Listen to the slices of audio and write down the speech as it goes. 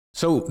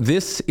So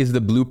this is the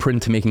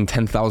blueprint to making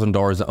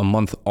 $10,000 a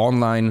month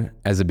online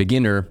as a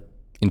beginner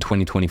in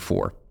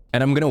 2024.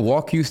 And I'm gonna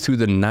walk you through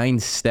the 9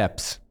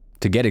 steps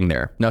to getting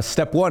there. Now,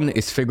 step 1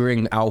 is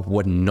figuring out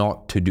what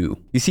not to do.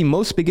 You see,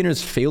 most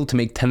beginners fail to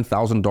make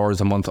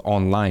 $10,000 a month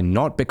online,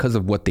 not because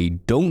of what they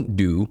don't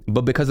do,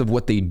 but because of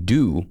what they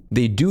do.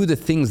 They do the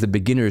things that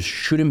beginners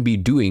shouldn't be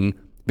doing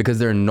because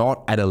they're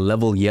not at a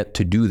level yet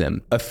to do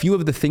them. A few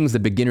of the things that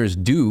beginners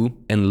do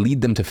and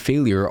lead them to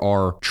failure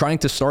are trying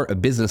to start a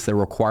business that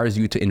requires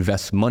you to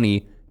invest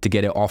money to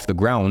get it off the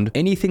ground,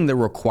 anything that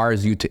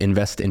requires you to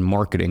invest in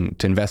marketing,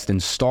 to invest in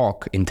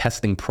stock, in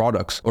testing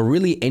products, or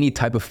really any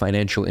type of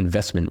financial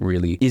investment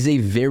really, is a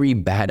very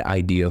bad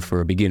idea for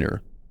a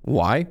beginner.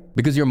 Why?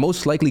 Because you're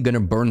most likely gonna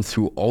burn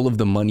through all of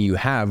the money you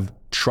have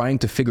trying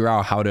to figure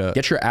out how to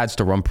get your ads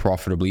to run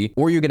profitably,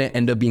 or you're gonna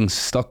end up being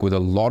stuck with a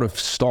lot of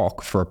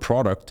stock for a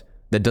product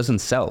that doesn't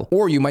sell.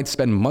 Or you might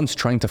spend months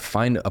trying to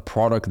find a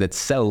product that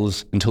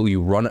sells until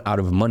you run out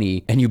of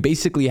money and you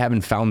basically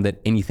haven't found that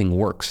anything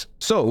works.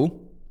 So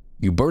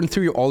you burn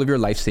through all of your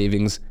life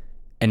savings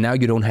and now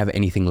you don't have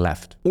anything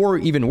left. Or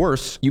even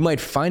worse, you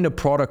might find a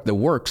product that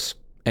works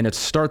and it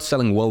starts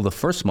selling well the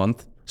first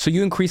month. So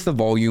you increase the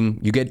volume,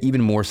 you get even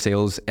more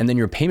sales, and then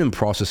your payment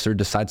processor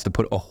decides to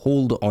put a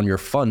hold on your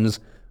funds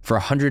for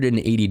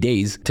 180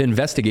 days to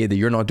investigate that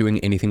you're not doing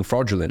anything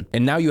fraudulent.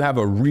 And now you have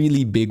a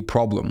really big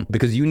problem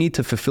because you need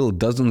to fulfill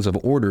dozens of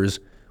orders,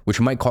 which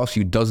might cost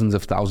you dozens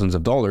of thousands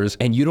of dollars,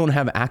 and you don't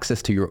have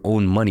access to your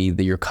own money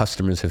that your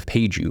customers have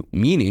paid you.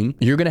 Meaning,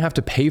 you're gonna have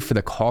to pay for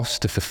the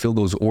cost to fulfill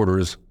those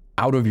orders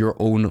out of your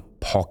own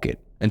pocket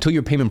until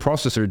your payment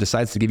processor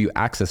decides to give you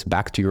access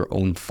back to your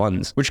own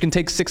funds, which can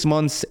take 6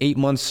 months, 8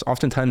 months,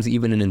 oftentimes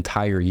even an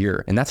entire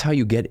year. And that's how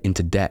you get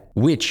into debt,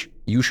 which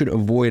you should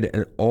avoid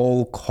at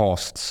all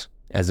costs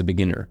as a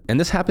beginner. And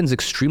this happens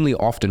extremely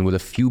often with a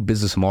few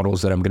business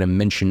models that I'm gonna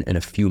mention in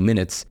a few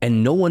minutes,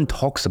 and no one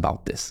talks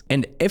about this.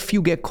 And if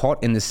you get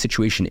caught in this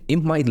situation,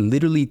 it might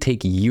literally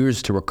take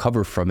years to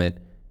recover from it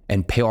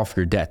and pay off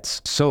your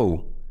debts.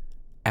 So,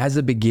 as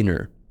a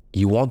beginner,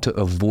 you want to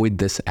avoid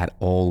this at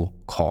all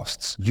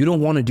costs. You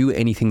don't want to do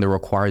anything that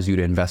requires you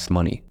to invest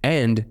money,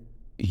 and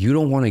you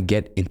don't want to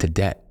get into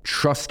debt.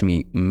 Trust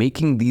me,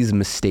 making these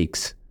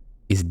mistakes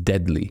is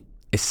deadly,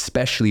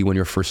 especially when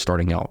you're first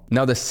starting out.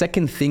 Now, the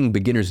second thing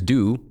beginners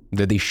do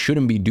that they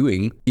shouldn't be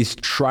doing is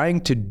trying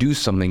to do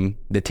something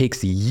that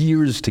takes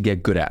years to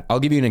get good at.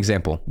 I'll give you an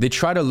example. They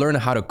try to learn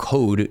how to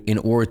code in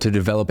order to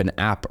develop an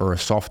app or a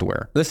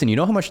software. Listen, you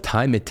know how much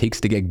time it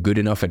takes to get good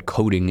enough at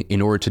coding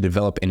in order to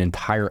develop an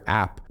entire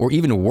app or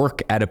even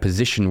work at a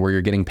position where you're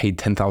getting paid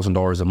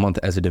 $10,000 a month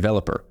as a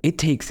developer? It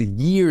takes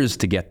years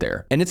to get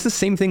there. And it's the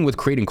same thing with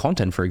creating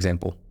content, for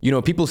example. You know,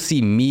 people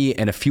see me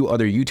and a few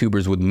other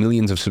YouTubers with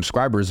millions of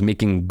subscribers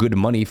making good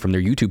money from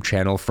their YouTube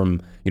channel from,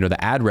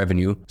 the ad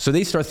revenue. So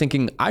they start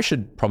thinking, I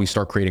should probably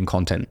start creating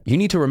content. You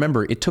need to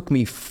remember, it took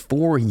me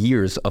 4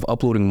 years of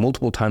uploading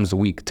multiple times a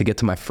week to get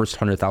to my first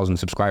 100,000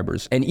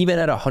 subscribers. And even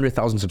at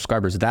 100,000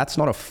 subscribers, that's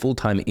not a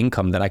full-time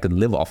income that I could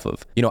live off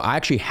of. I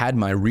actually had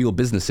my real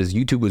businesses.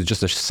 YouTube was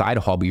just a side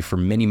hobby for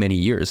many, many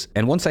years.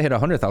 And once I hit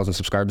 100,000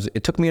 subscribers,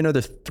 it took me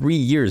another 3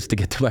 years to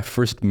get to my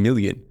first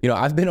million.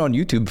 I've been on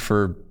YouTube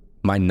for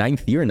my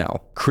 9th year now.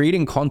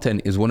 Creating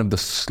content is one of the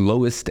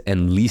slowest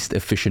and least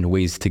efficient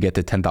ways to get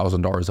to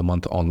 $10,000 a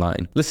month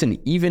online. Listen,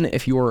 even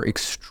if you are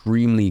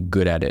extremely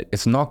good at it,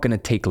 it's not gonna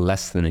take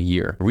less than a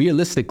year.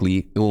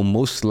 Realistically, it will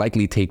most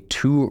likely take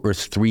 2 or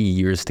 3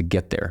 years to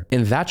get there.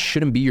 And that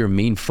shouldn't be your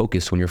main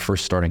focus when you're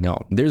first starting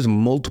out. There's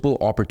multiple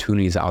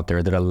opportunities out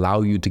there that allow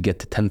you to get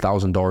to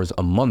 $10,000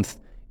 a month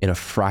in a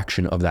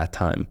fraction of that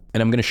time.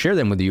 And I'm gonna share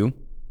them with you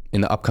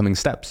in the upcoming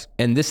steps.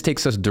 And this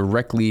takes us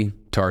directly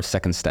to our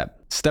second step.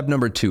 Step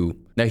number 2.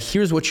 Now,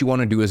 here's what you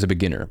want to do as a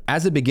beginner.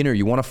 As a beginner,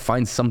 you want to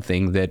find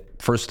something that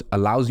first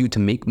allows you to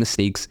make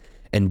mistakes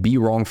and be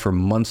wrong for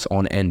months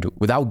on end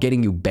without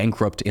getting you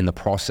bankrupt in the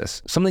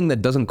process. Something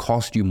that doesn't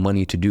cost you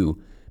money to do.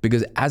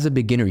 Because as a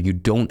beginner, you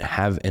don't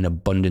have an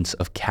abundance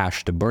of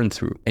cash to burn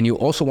through. And you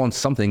also want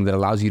something that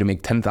allows you to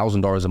make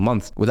 $10,000 a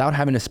month without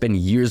having to spend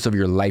years of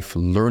your life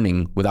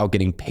learning without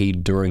getting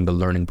paid during the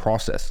learning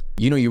process.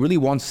 You really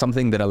want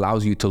something that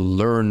allows you to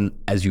learn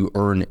as you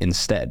earn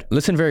instead.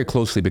 Listen very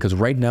closely, because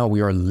right now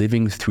we are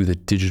living through the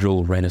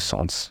digital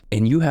renaissance.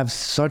 And you have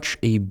such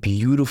a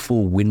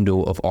beautiful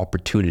window of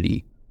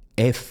opportunity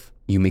if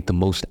you make the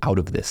most out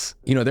of this.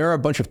 There are a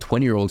bunch of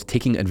 20-year-olds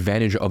taking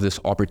advantage of this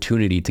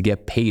opportunity to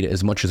get paid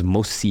as much as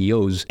most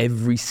CEOs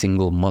every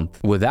single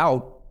month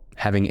without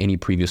having any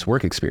previous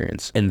work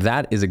experience. And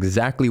that is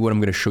exactly what I'm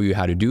going to show you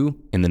how to do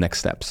in the next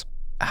steps.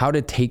 How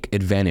to take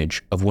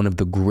advantage of one of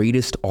the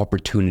greatest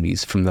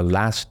opportunities from the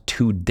last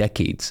 2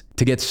 decades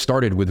to get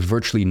started with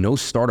virtually no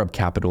startup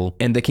capital,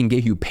 and that can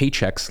give you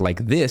paychecks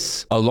like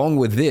this, along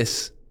with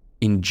this,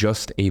 in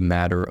just a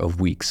matter of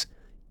weeks,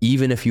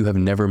 even if you have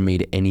never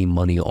made any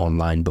money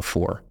online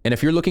before. And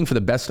if you're looking for the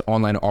best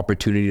online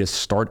opportunity to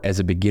start as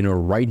a beginner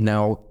right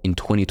now in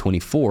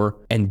 2024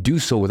 and do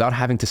so without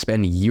having to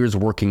spend years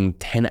working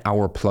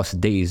 10-hour plus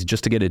days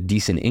just to get a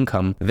decent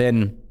income,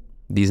 then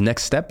these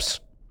next steps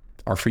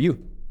are for you.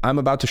 I'm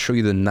about to show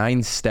you the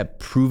 9-step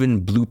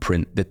proven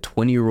blueprint that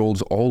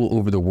 20-year-olds all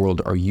over the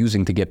world are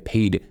using to get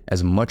paid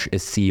as much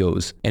as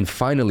CEOs. And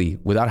finally,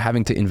 without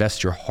having to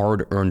invest your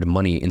hard-earned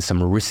money in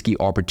some risky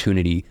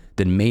opportunity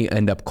that may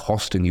end up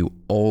costing you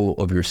all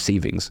of your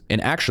savings.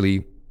 And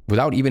actually,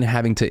 without even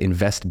having to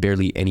invest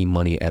barely any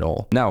money at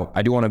all. Now,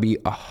 I do want to be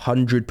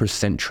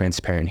 100%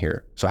 transparent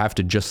here. So I have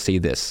to just say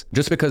this.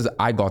 Just because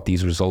I got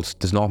these results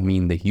does not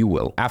mean that you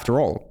will. After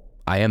all,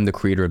 I am the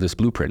creator of this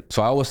blueprint.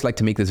 So I always like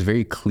to make this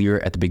very clear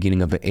at the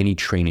beginning of any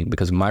training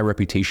because my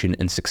reputation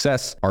and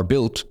success are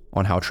built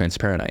on how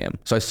transparent I am.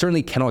 So I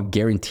certainly cannot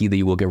guarantee that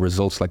you will get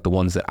results like the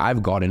ones that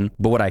I've gotten,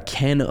 but what I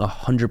can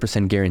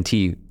 100%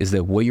 guarantee is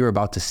that what you're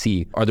about to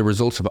see are the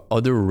results of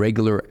other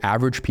regular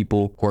average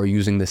people who are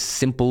using the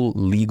simple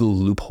legal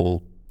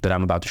loophole that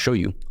I'm about to show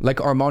you.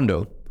 Like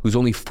Armando, who's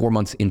only 4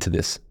 months into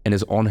this and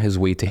is on his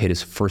way to hit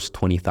his first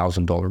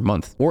 $20,000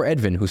 month. Or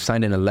Edvin, who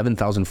signed an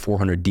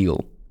 $11,400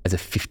 deal as a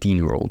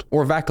 15-year-old.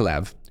 Or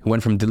Vaclav, who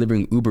went from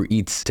delivering Uber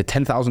Eats to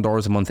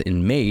 $10,000 a month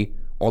in May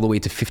all the way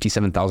to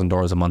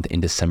 $57,000 a month in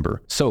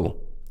December. So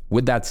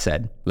with that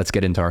said, let's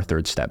get into our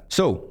third step.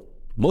 So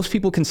most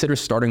people consider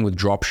starting with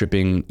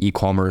dropshipping,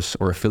 e-commerce,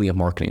 or affiliate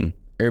marketing,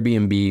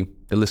 Airbnb,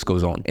 the list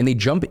goes on. And they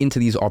jump into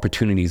these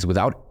opportunities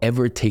without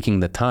ever taking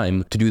the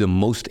time to do the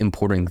most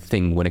important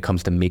thing when it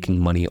comes to making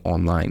money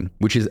online,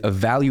 which is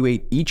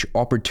evaluate each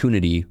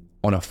opportunity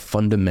on a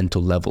fundamental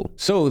level.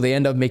 So they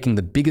end up making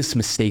the biggest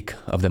mistake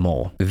of them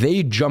all.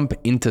 They jump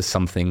into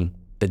something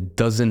that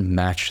doesn't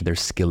match their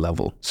skill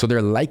level. So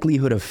their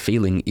likelihood of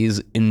failing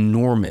is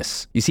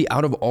enormous. You see,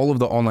 out of all of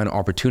the online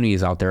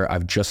opportunities out there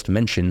I've just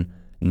mentioned,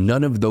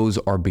 none of those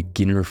are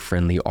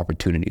beginner-friendly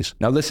opportunities.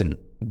 Now listen,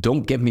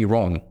 don't get me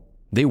wrong,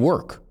 they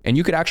work. And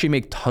you could actually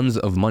make tons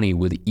of money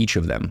with each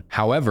of them.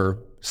 However,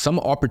 some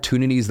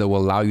opportunities that will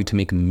allow you to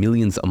make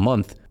millions a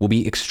month will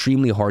be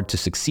extremely hard to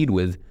succeed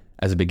with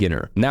as a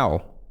beginner.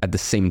 Now, at the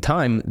same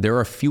time, there are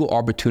a few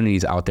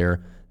opportunities out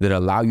there that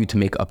allow you to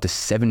make up to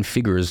 7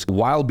 figures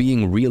while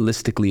being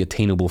realistically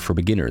attainable for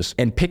beginners.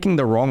 And picking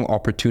the wrong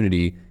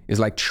opportunity is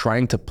like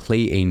trying to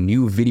play a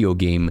new video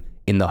game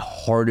in the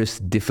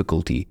hardest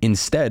difficulty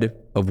instead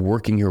of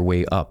working your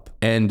way up.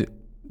 And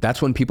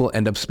that's when people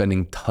end up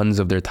spending tons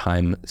of their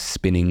time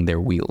spinning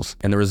their wheels.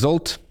 And the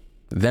result,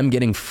 them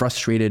getting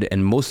frustrated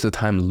and most of the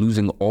time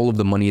losing all of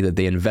the money that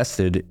they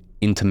invested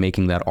into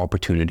making that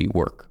opportunity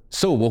work.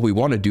 So what we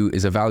want to do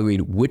is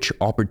evaluate which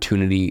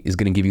opportunity is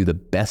going to give you the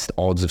best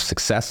odds of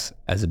success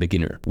as a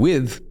beginner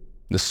with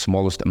the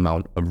smallest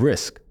amount of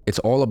risk. It's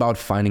all about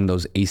finding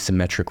those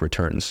asymmetric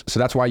returns. So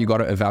that's why you got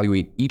to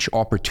evaluate each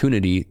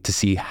opportunity to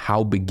see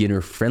how beginner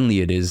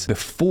friendly it is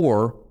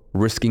before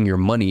risking your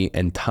money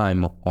and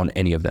time on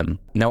any of them.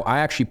 Now, I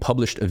actually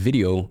published a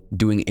video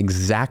doing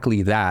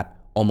exactly that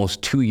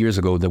almost 2 years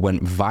ago that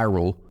went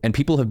viral, and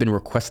people have been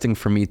requesting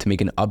for me to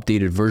make an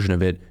updated version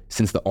of it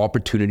since the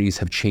opportunities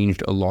have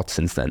changed a lot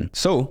since then.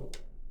 So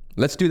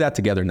let's do that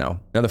together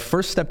now. Now, the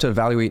first step to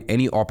evaluate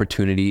any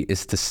opportunity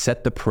is to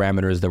set the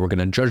parameters that we're going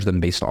to judge them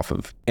based off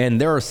of. And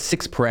there are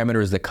 6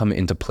 parameters that come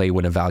into play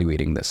when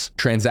evaluating this: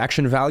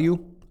 transaction value,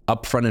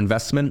 upfront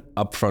investment,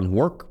 upfront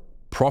work,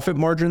 profit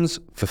margins,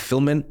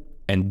 fulfillment,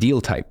 and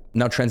deal type.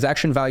 Now,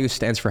 transaction value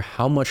stands for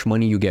how much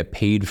money you get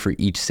paid for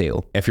each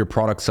sale. If your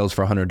product sells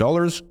for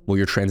 $100, well,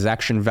 your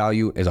transaction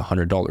value is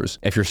 $100.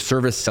 If your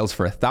service sells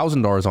for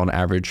 $1,000 on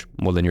average,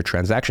 well, then your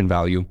transaction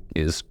value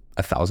is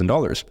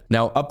 $1,000.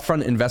 Now,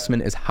 upfront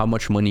investment is how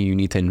much money you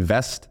need to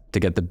invest to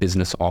get the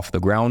business off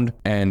the ground,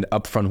 and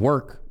upfront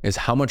work is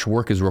how much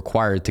work is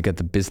required to get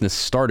the business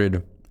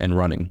started and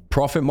running.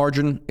 Profit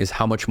margin is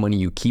how much money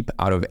you keep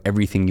out of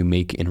everything you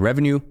make in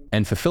revenue,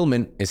 and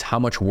fulfillment is how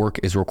much work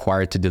is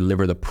required to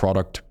deliver the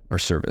product or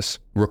service.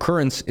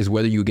 Recurrence is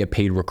whether you get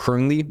paid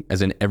recurringly,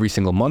 as in every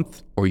single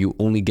month, or you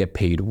only get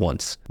paid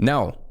once.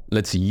 Now,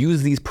 let's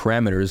use these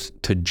parameters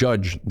to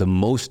judge the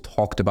most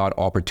talked about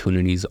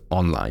opportunities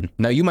online.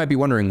 Now, you might be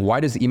wondering,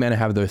 why does Eman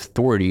have the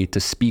authority to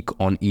speak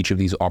on each of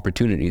these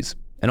opportunities?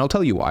 And I'll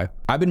tell you why.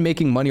 I've been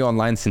making money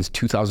online since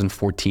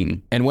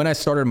 2014. And when I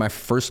started my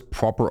first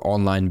proper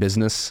online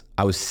business,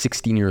 I was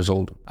 16 years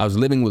old. I was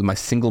living with my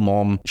single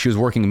mom. She was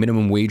working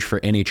minimum wage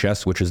for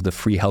NHS, which is the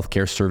free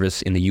healthcare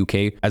service in the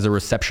UK, as a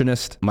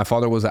receptionist. My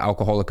father was an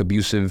alcoholic,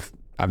 abusive.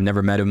 I've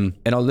never met him.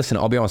 And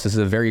I'll be honest, this is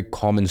a very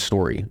common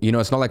story. You know,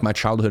 it's not like my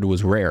childhood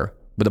was rare.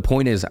 But the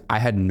point is, I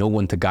had no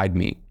one to guide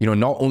me. You know,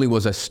 not only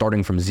was I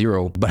starting from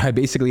zero, but I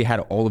basically had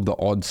all of the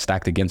odds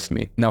stacked against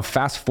me. Now,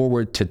 fast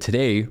forward to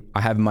today,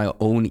 I have my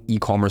own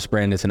e-commerce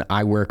brand. It's an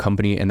eyewear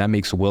company, and that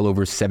makes well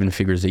over 7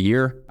 figures a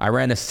year. I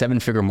ran a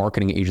 7-figure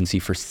marketing agency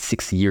for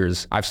 6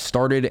 years. I've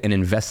started and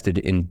invested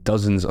in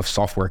dozens of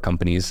software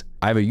companies.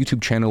 I have a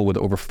YouTube channel with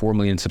over 4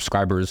 million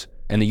subscribers.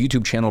 And the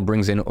YouTube channel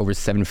brings in over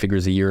 7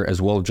 figures a year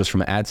as well, just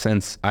from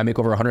AdSense. I make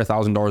over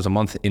 $100,000 a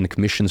month in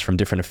commissions from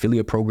different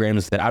affiliate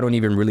programs that I don't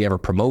even really ever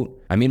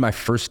promote. I made my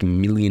first $1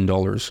 million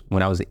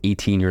when I was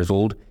 18 years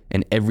old,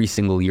 And every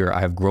single year,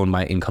 I have grown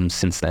my income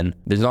since then.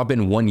 There's not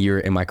been one year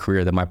in my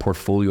career that my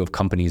portfolio of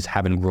companies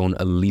haven't grown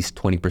at least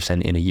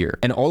 20% in a year.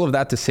 And all of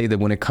that to say that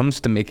when it comes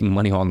to making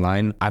money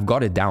online, I've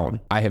got it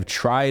down. I have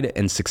tried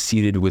and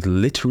succeeded with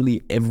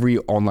literally every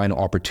online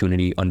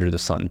opportunity under the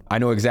sun. I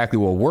know exactly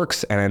what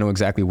works and I know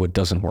exactly what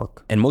doesn't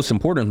work. And most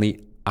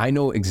importantly, I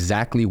know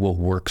exactly what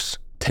works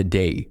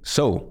today.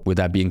 So with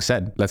that being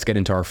said, let's get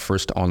into our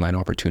first online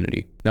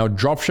opportunity. Now,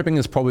 dropshipping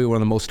is probably one of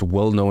the most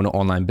well-known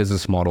online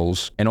business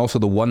models and also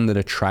the one that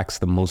attracts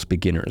the most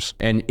beginners.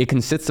 And it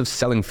consists of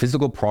selling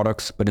physical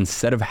products, but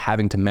instead of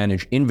having to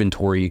manage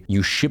inventory,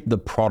 you ship the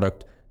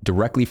product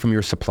directly from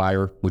your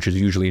supplier, which is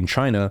usually in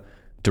China,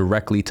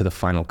 directly to the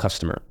final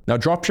customer. Now,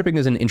 dropshipping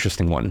is an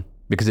interesting one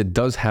because it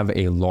does have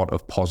a lot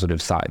of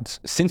positive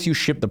sides. Since you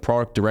ship the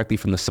product directly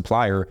from the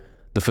supplier,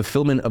 the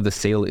fulfillment of the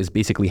sale is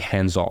basically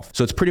hands-off.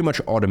 So it's pretty much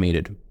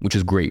automated, which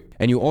is great.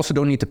 And you also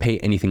don't need to pay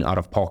anything out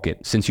of pocket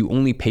since you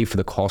only pay for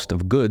the cost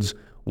of goods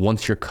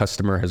once your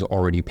customer has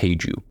already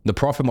paid you. The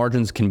profit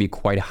margins can be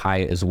quite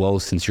high as well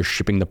since you're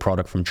shipping the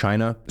product from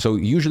China. So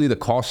usually the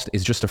cost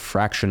is just a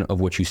fraction of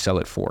what you sell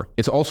it for.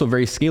 It's also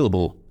very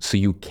scalable, so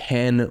you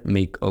can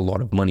make a lot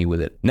of money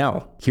with it.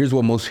 Now, here's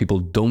what most people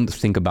don't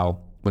think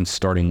about when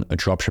starting a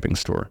dropshipping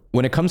store.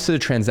 When it comes to the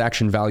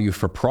transaction value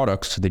for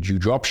products that you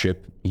dropship,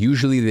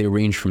 usually they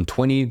range from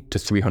 $20 to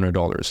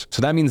 $300.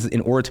 So that means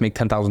in order to make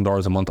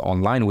 $10,000 a month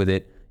online with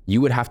it,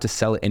 you would have to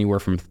sell anywhere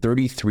from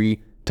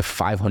 33 to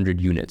 500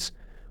 units,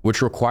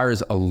 which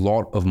requires a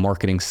lot of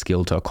marketing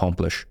skill to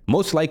accomplish.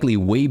 Most likely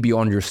way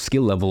beyond your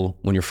skill level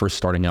when you're first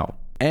starting out.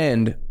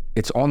 And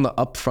it's on the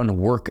upfront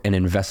work and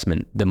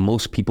investment that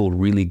most people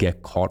really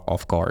get caught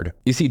off guard.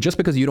 You see, just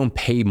because you don't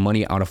pay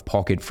money out of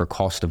pocket for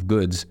cost of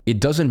goods, it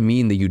doesn't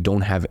mean that you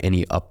don't have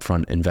any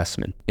upfront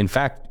investment. In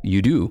fact,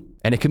 you do,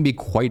 and it can be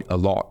quite a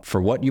lot.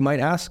 For what, you might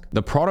ask?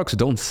 The products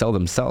don't sell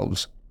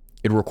themselves.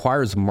 It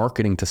requires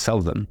marketing to sell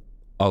them.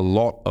 A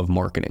lot of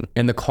marketing.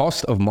 And the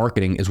cost of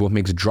marketing is what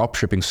makes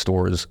dropshipping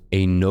stores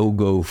a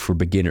no-go for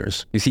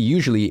beginners. You see,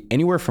 usually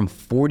anywhere from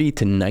 40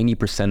 to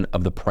 90%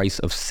 of the price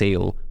of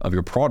sale of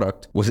your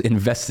product was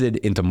invested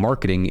into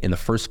marketing in the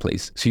first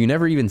place. So you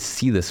never even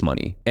see this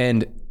money.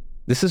 And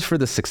this is for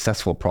the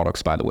successful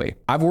products, by the way.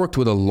 I've worked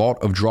with a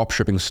lot of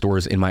dropshipping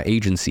stores in my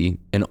agency,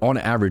 and on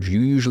average, you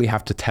usually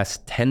have to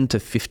test 10 to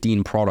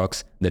 15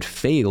 products that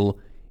fail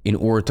in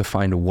order to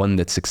find one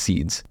that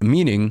succeeds.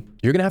 Meaning,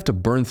 you're gonna have to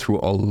burn through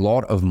a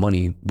lot of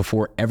money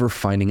before ever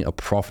finding a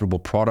profitable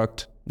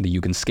product that you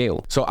can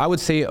scale. So I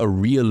would say a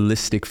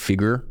realistic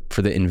figure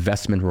for the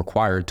investment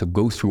required to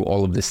go through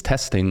all of this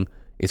testing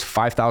is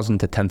 $5,000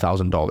 to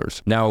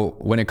 $10,000. Now,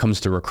 when it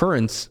comes to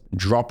recurrence,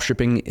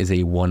 dropshipping is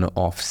a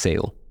one-off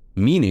sale.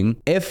 Meaning,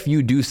 if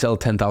you do sell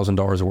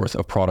 $10,000 worth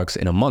of products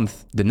in a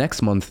month, the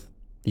next month,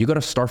 you got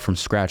to start from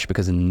scratch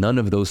because none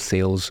of those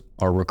sales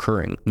are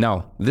recurring.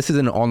 Now, this is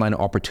an online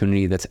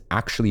opportunity that's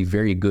actually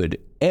very good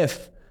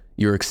if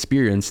you're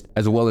experienced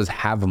as well as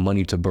have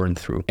money to burn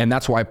through. And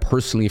that's why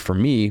personally for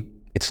me,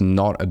 it's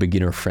not a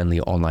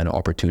beginner-friendly online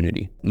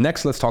opportunity.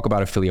 Next, let's talk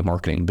about affiliate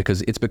marketing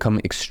because it's become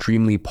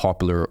extremely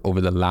popular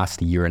over the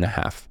last year and a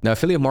half. Now,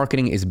 affiliate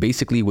marketing is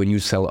basically when you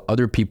sell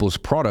other people's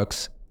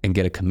products and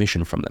get a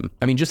commission from them.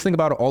 I mean, just think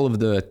about all of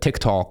the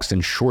TikToks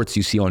and shorts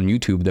you see on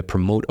YouTube that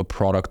promote a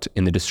product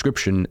in the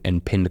description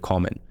and pinned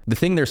comment. The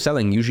thing they're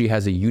selling usually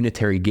has a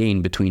unitary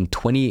gain between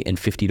 $20 and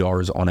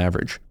 $50 on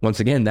average. Once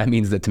again, that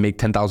means that to make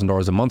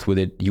 $10,000 a month with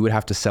it, you would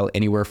have to sell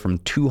anywhere from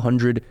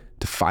 200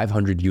 to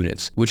 500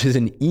 units, which is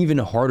an even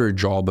harder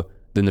job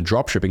than the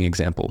dropshipping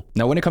example.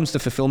 Now, when it comes to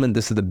fulfillment,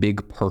 this is the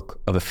big perk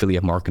of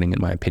affiliate marketing, in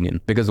my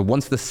opinion, because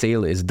once the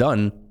sale is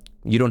done,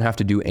 you don't have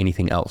to do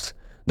anything else.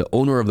 The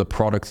owner of the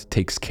product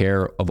takes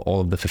care of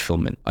all of the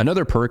fulfillment.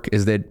 Another perk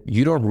is that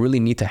you don't really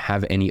need to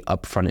have any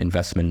upfront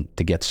investment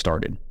to get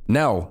started.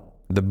 Now,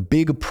 the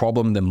big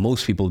problem that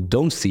most people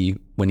don't see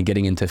when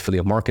getting into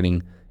affiliate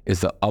marketing is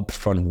the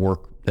upfront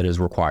work that is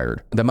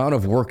required. The amount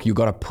of work you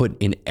gotta put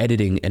in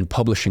editing and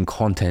publishing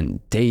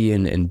content day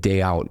in and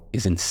day out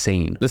is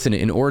insane. Listen,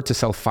 in order to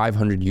sell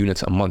 500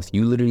 units a month,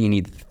 you literally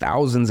need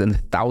thousands and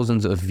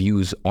thousands of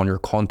views on your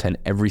content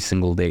every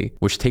single day,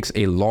 which takes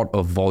a lot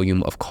of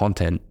volume of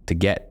content to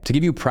get. To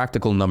give you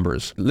practical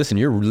numbers, listen,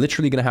 you're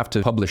literally gonna have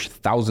to publish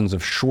thousands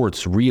of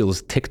shorts,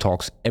 reels,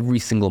 TikToks every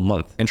single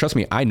month. And trust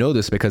me, I know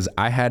this because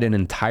I had an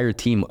entire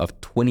team of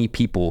 20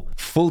 people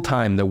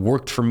full-time that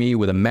worked for me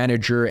with a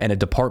manager and a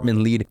department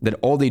lead that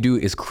all they do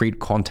is create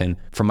content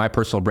for my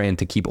personal brand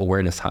to keep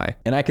awareness high.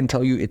 And I can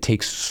tell you it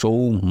takes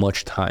so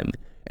much time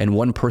and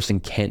one person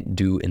can't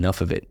do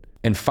enough of it.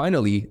 And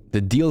finally,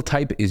 the deal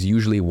type is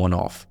usually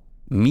one-off,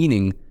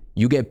 meaning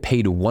you get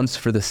paid once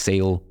for the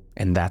sale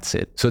and that's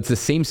it. So it's the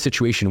same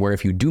situation where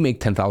if you do make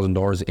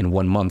 $10,000 in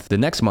 1 month, the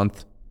next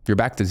month, you're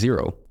back to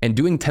zero. And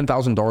doing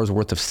 $10,000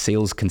 worth of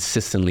sales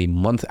consistently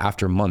month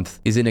after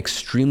month is an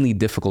extremely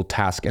difficult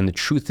task. And the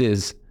truth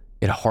is,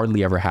 it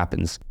hardly ever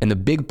happens. And the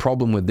big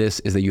problem with this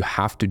is that you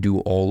have to do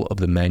all of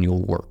the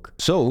manual work.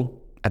 So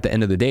at the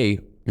end of the day,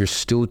 you're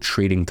still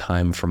trading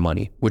time for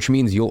money, which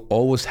means you'll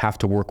always have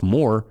to work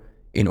more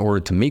in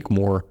order to make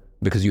more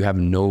because you have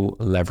no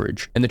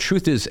leverage. And the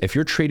truth is, if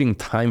you're trading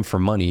time for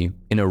money,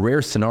 in a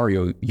rare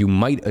scenario, you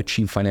might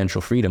achieve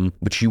financial freedom,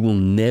 but you will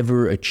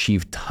never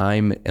achieve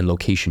time and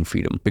location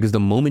freedom, because the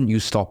moment you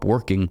stop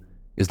working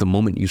is the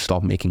moment you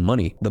stop making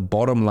money. The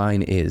bottom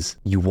line is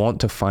you want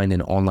to find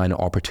an online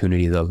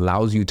opportunity that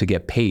allows you to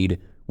get paid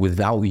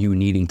without you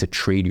needing to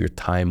trade your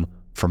time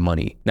for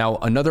money. Now,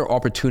 another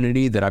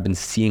opportunity that I've been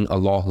seeing a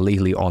lot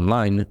lately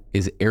online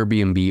is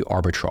Airbnb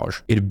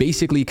arbitrage. It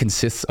basically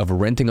consists of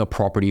renting a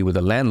property with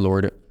a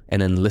landlord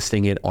and then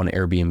listing it on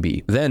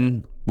Airbnb.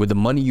 Then, with the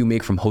money you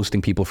make from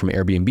hosting people from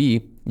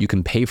Airbnb, you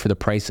can pay for the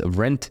price of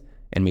rent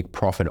and make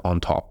profit on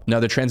top. Now,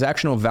 the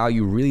transactional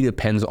value really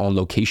depends on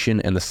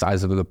location and the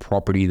size of the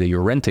property that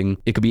you're renting.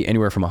 It could be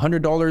anywhere from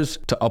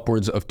 $100 to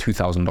upwards of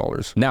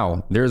 $2,000.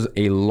 Now, there's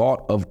a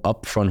lot of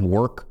upfront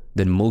work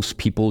that most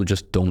people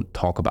just don't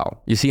talk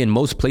about. You see, in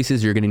most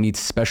places, you're gonna need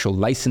special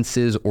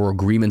licenses or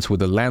agreements with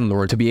the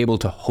landlord to be able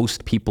to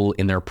host people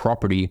in their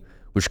property,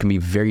 which can be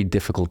very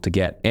difficult to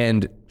get.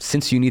 And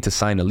since you need to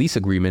sign a lease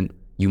agreement,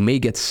 you may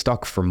get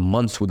stuck for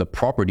months with a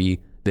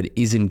property that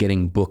isn't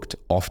getting booked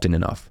often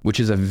enough, which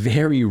is a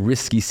very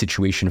risky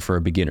situation for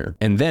a beginner.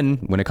 And then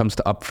when it comes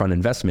to upfront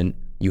investment,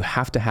 you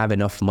have to have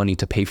enough money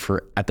to pay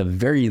for, at the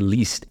very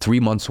least,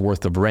 3 months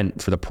worth of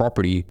rent for the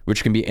property,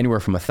 which can be anywhere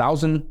from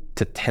 $1,000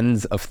 to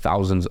tens of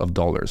thousands of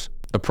dollars.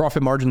 The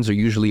profit margins are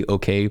usually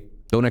okay.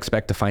 Don't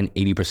expect to find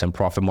 80%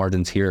 profit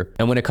margins here.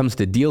 And when it comes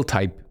to deal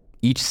type,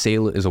 each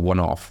sale is a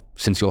one-off,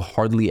 since you'll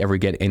hardly ever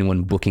get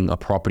anyone booking a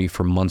property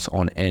for months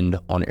on end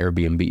on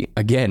Airbnb.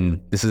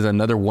 Again, this is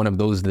another one of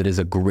those that is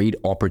a great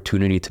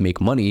opportunity to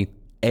make money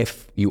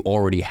if you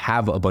already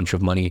have a bunch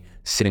of money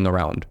sitting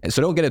around. And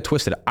so don't get it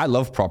twisted. I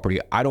love property.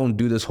 I don't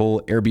do this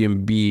whole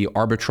Airbnb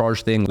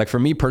arbitrage thing. Like for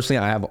me personally,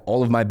 I have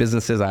all of my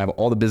businesses. I have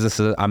all the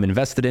businesses I'm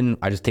invested in.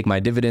 I just take my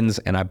dividends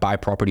and I buy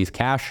properties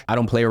cash. I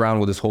don't play around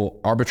with this whole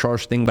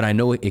arbitrage thing, but I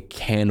know it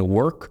can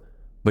work,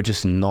 but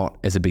just not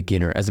as a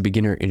beginner. As a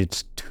beginner,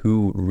 it's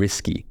too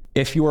risky.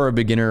 If you are a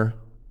beginner,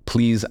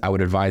 please, I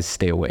would advise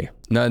stay away.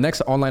 Now, the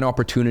next online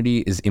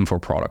opportunity is info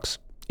products.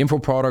 Info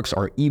products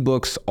are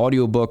ebooks,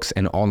 audiobooks,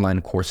 and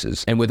online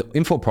courses. And with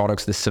info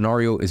products, the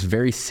scenario is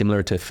very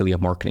similar to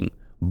affiliate marketing,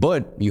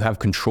 but you have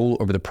control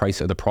over the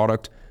price of the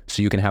product,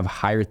 so you can have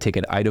higher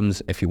ticket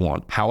items if you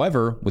want.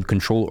 However, with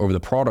control over the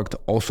product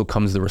also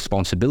comes the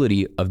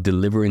responsibility of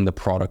delivering the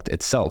product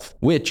itself,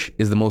 which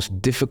is the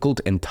most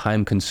difficult and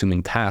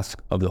time-consuming task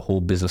of the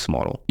whole business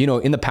model. You know,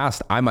 in the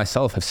past, I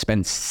myself have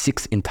spent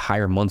 6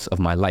 entire months of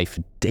my life,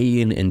 day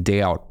in and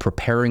day out,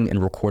 preparing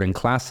and recording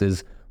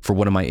classes for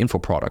one of my info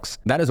products.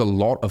 That is a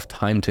lot of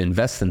time to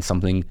invest in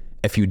something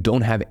if you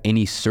don't have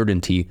any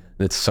certainty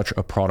that such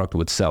a product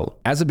would sell.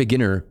 As a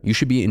beginner, you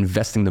should be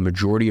investing the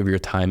majority of your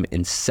time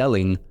in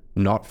selling,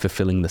 not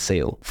fulfilling the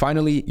sale.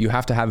 Finally, you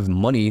have to have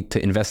money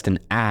to invest in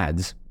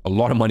ads, a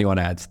lot of money on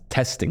ads,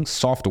 testing,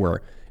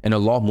 software, and a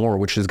lot more,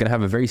 which is gonna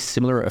have a very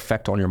similar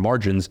effect on your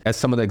margins as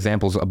some of the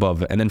examples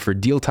above. And then for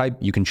deal type,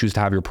 you can choose to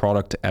have your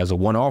product as a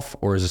one-off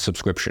or as a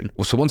subscription.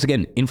 So once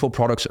again, info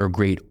products are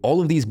great. All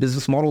of these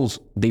business models,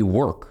 they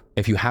work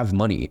if you have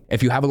money.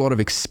 If you have a lot of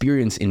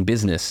experience in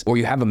business or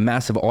you have a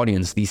massive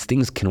audience, these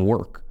things can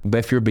work. But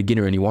if you're a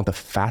beginner and you want the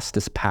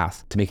fastest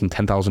path to making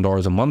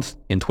 $10,000 a month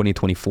in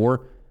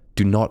 2024,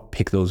 do not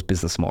pick those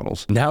business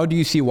models. Now, do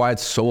you see why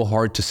it's so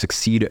hard to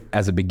succeed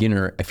as a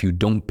beginner if you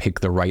don't pick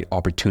the right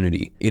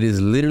opportunity? It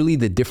is literally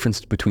the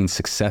difference between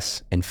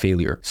success and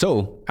failure.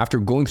 So after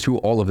going through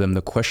all of them,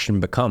 the question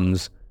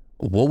becomes,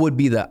 what would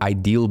be the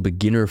ideal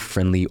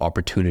beginner-friendly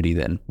opportunity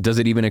then? Does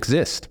it even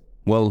exist?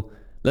 Well,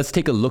 let's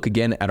take a look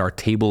again at our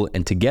table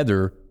and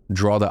together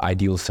draw the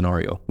ideal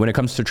scenario. When it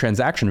comes to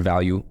transaction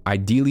value,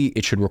 ideally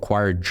it should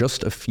require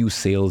just a few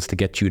sales to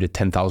get you to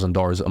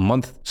 $10,000 a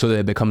month so that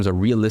it becomes a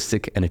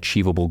realistic and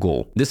achievable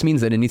goal. This means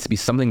that it needs to be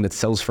something that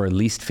sells for at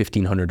least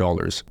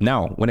 $1,500.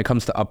 Now, when it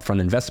comes to upfront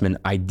investment,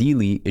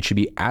 ideally it should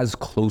be as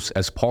close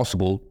as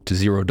possible to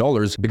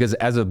 $0 because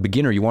as a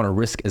beginner, you want to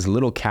risk as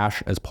little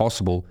cash as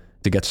possible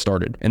to get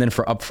started. And then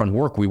for upfront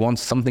work, we want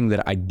something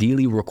that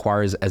ideally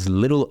requires as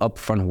little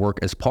upfront work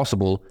as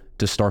possible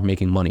to start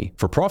making money.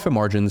 For profit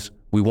margins,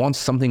 we want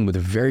something with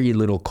very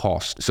little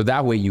cost. So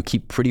that way you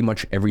keep pretty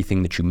much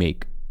everything that you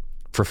make.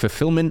 For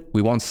fulfillment,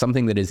 we want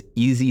something that is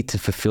easy to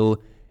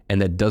fulfill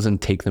and that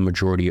doesn't take the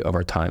majority of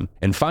our time.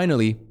 And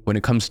finally, when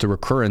it comes to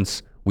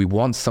recurrence, we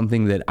want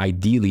something that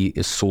ideally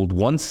is sold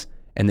once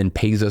and then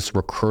pays us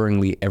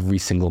recurringly every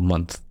single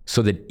month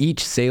so that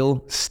each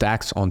sale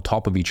stacks on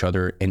top of each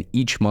other and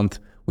each month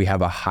we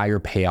have a higher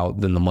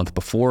payout than the month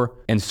before,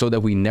 and so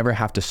that we never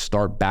have to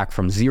start back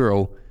from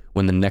zero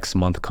when the next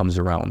month comes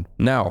around.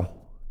 Now,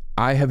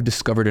 I have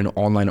discovered an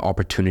online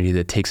opportunity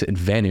that takes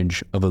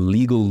advantage of a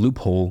legal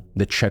loophole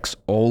that checks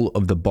all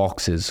of the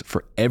boxes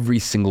for every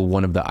single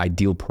one of the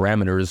ideal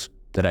parameters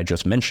that I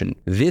just mentioned.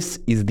 This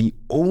is the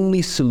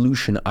only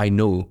solution I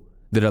know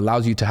that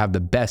allows you to have the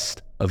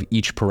best of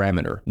each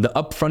parameter. The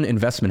upfront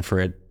investment for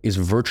it is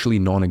virtually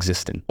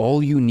non-existent.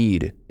 All you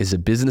need is a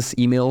business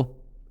email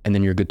and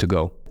then you're good to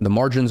go. The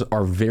margins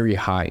are very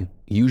high.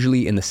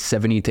 usually in the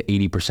 70 to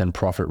 80%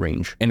 profit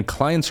range. And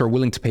clients are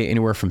willing to pay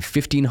anywhere from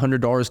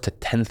 $1,500 to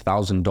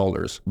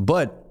 $10,000.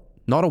 But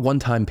not a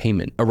one-time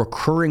payment, a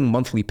recurring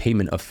monthly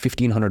payment of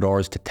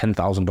 $1,500 to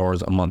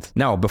 $10,000 a month.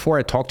 Now, before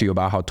I talk to you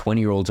about how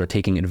 20-year-olds are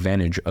taking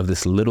advantage of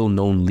this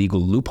little-known legal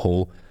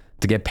loophole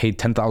to get paid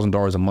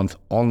 $10,000 a month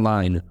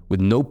online with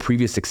no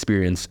previous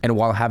experience and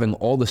while having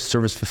all the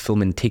service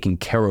fulfillment taken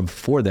care of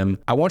for them,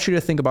 I want you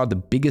to think about the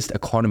biggest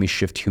economy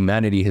shift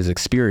humanity has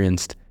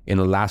experienced in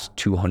the last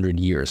 200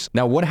 years.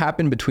 Now, what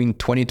happened between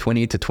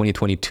 2020 to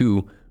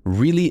 2022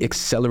 really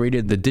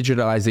accelerated the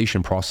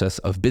digitalization process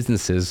of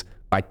businesses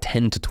by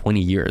 10 to 20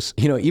 years.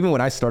 You know, even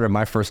when I started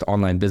my first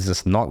online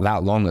business not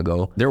that long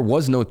ago, there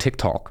was no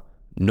TikTok.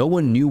 No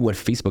one knew what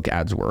Facebook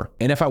ads were.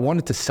 And if I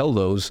wanted to sell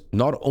those,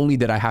 not only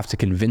did I have to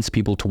convince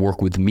people to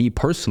work with me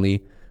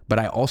personally, but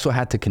I also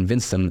had to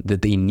convince them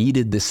that they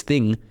needed this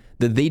thing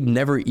that they'd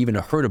never even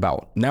heard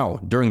about.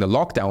 Now, during the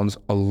lockdowns,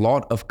 a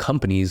lot of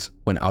companies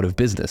went out of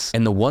business.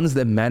 And the ones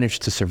that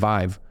managed to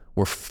survive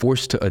were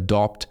forced to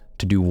adopt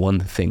to do one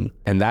thing,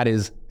 and that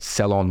is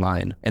sell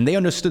online. And they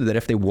understood that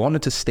if they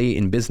wanted to stay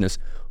in business,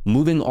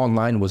 moving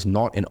online was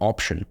not an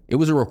option. It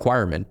was a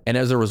requirement. And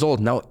as a result,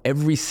 now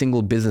every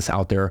single business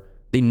out there,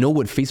 they know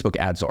what Facebook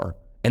ads are,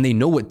 and they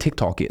know what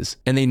TikTok is.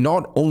 And they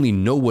not only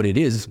know what it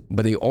is,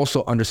 but they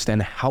also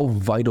understand how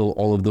vital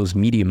all of those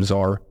mediums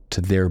are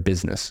to their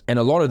business. And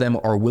a lot of them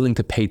are willing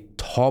to pay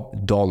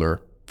top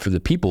dollar for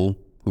the people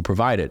who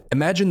provide it.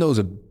 Imagine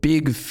those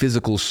big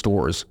physical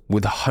stores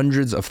with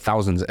hundreds of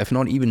thousands, if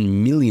not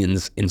even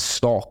millions in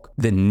stock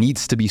that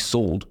needs to be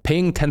sold.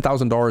 Paying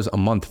 $10,000 a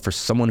month for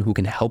someone who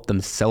can help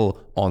them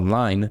sell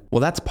online,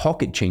 well, that's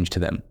pocket change to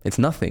them. It's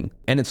nothing.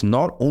 And it's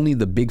not only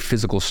the big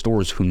physical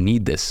stores who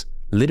need this.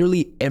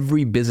 Literally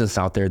every business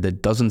out there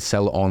that doesn't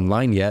sell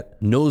online yet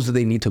knows that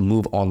they need to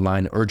move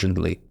online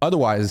urgently.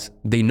 Otherwise,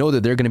 they know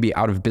that they're going to be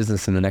out of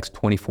business in the next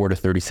 24 to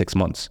 36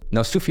 months.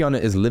 Now, Sufyan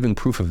is living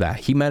proof of that.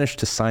 He managed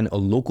to sign a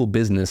local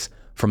business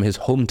from his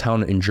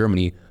hometown in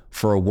Germany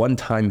for a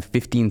one-time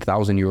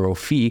 15,000 euro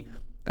fee,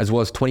 as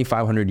well as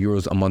 2,500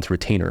 euros a month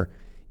retainer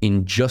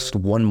in just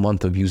 1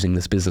 month of using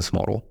this business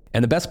model.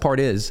 And the best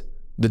part is,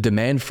 the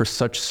demand for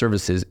such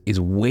services is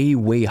way,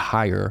 way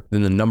higher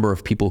than the number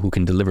of people who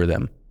can deliver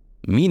them.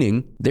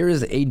 Meaning there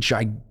is a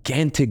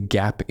gigantic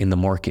gap in the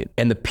market,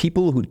 and the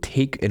people who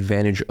take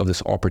advantage of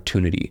this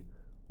opportunity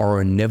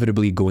are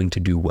inevitably going to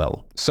do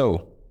well.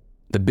 So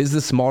the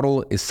business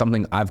model is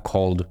something I've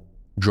called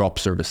drop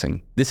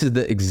servicing. This is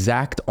the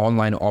exact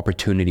online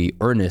opportunity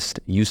Ernest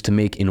used to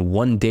make in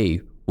one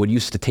day what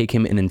used to take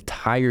him an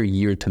entire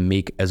year to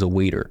make as a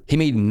waiter. He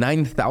made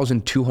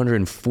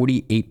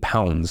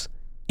 £9,248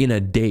 in a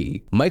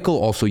day. Michael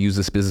also used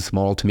this business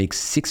model to make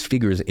 6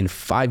 figures in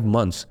 5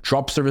 months,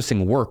 drop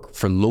servicing work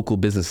for local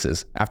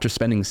businesses after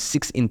spending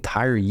 6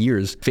 entire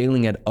years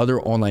failing at other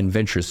online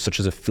ventures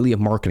such as affiliate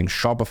marketing,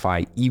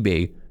 Shopify,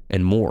 eBay,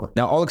 and more.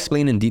 Now, I'll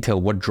explain in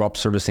detail what drop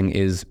servicing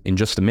is in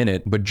just a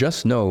minute, but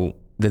just know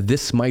that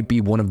this might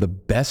be one of the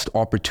best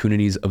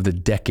opportunities of the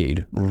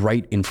decade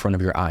right in front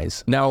of your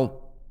eyes. Now,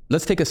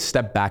 let's take a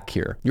step back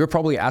here. You're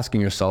probably asking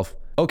yourself,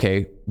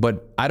 okay,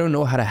 but I don't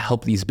know how to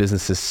help these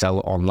businesses sell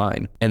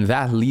online. And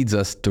that leads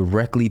us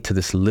directly to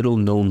this little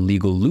known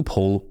legal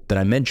loophole that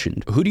I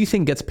mentioned. Who do you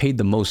think gets paid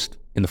the most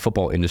in the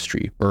football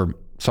industry, or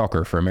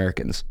soccer for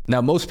Americans?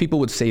 Now, most people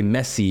would say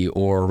Messi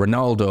or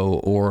Ronaldo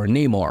or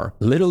Neymar.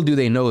 Little do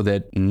they know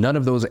that none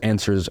of those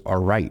answers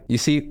are right. You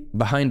see,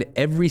 behind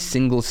every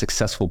single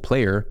successful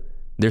player,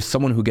 there's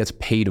someone who gets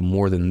paid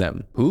more than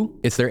them. Who?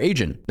 It's their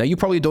agent. Now, you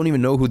probably don't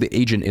even know who the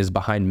agent is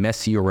behind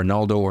Messi or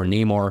Ronaldo or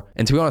Neymar.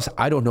 And to be honest,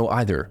 I don't know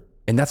either.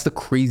 And that's the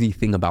crazy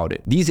thing about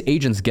it. These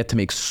agents get to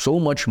make so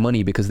much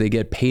money because they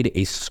get paid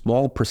a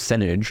small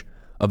percentage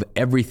of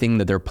everything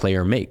that their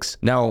player makes.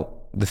 Now,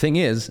 the thing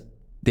is,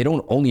 they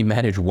don't only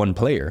manage one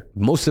player.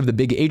 Most of the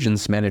big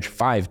agents manage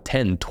 5,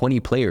 10, 20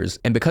 players.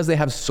 And because they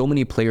have so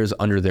many players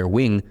under their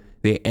wing,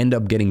 they end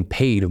up getting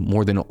paid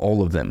more than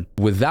all of them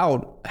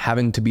without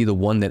having to be the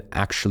one that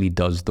actually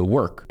does the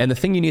work. And the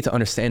thing you need to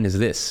understand is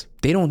this: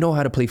 they don't know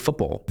how to play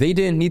football. They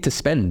didn't need to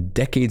spend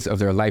decades of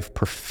their life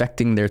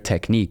perfecting their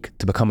technique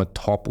to become a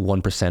top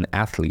 1%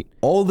 athlete.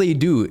 All they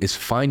do is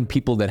find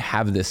people that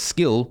have this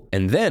skill,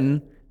 and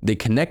then they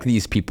connect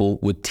these people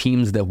with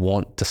teams that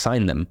want to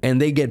sign them,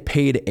 and they get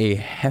paid a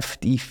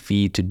hefty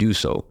fee to do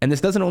so. And this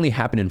doesn't only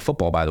happen in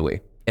football, by the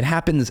way. It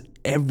happens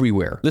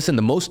everywhere. Listen,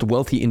 the most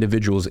wealthy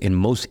individuals in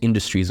most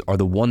industries are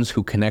the ones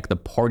who connect the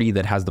party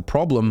that has the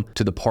problem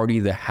to the party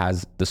that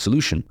has the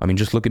solution. I mean,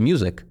 just look at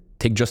music.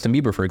 Take Justin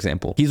Bieber, for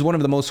example. He's one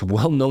of the most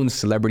well-known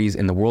celebrities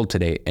in the world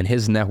today, and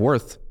his net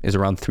worth is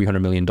around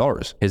 $300 million.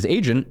 His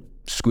agent,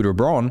 Scooter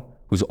Braun,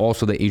 who's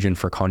also the agent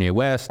for Kanye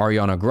West,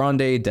 Ariana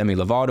Grande, Demi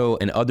Lovato,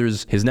 and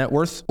others, his net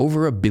worth,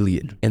 over $1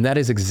 billion. And that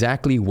is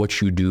exactly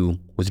what you do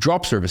with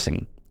drop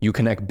servicing. You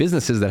connect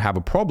businesses that have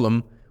a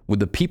problem with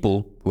the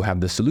people who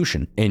have the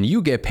solution, and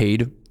you get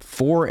paid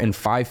 4- and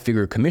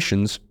 5-figure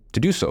commissions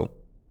to do so.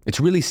 It's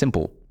really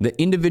simple. The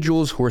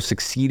individuals who are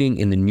succeeding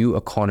in the new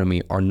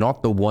economy are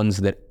not the ones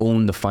that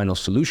own the final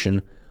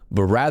solution,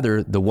 but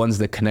rather the ones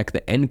that connect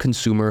the end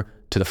consumer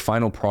to the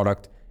final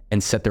product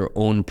and set their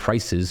own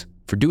prices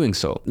for doing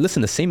so.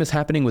 Listen, the same is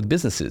happening with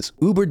businesses.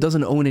 Uber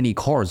doesn't own any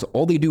cars.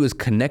 All they do is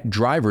connect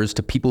drivers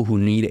to people who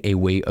need a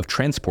way of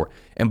transport.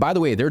 And by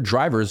the way, their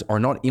drivers are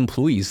not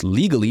employees.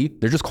 Legally,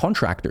 they're just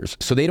contractors.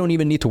 So they don't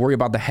even need to worry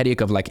about the headache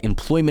of like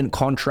employment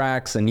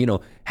contracts and,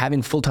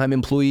 having full-time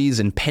employees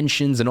and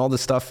pensions and all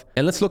this stuff.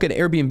 And let's look at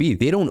Airbnb.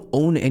 They don't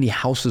own any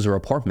houses or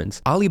apartments.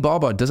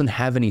 Alibaba doesn't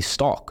have any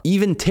stock.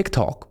 Even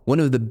TikTok, one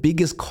of the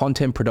biggest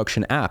content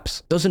production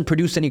apps, doesn't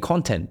produce any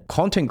content.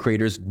 Content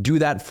creators do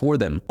that for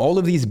them. All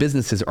of these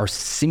businesses are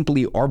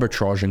simply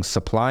arbitraging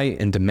supply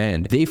and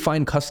demand. They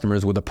find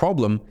customers with a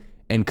problem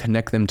and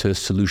connect them to a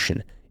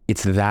solution.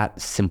 It's that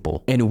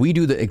simple. And we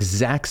do the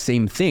exact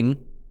same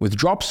thing with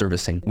drop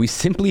servicing. We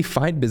simply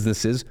find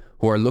businesses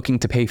who are looking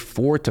to pay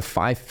 4 to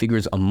 5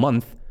 figures a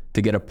month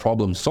to get a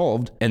problem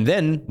solved. And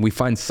then we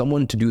find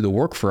someone to do the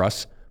work for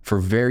us for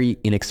very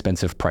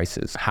inexpensive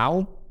prices.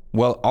 How?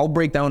 Well, I'll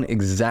break down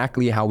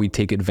exactly how we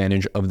take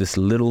advantage of this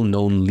little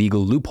known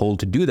legal loophole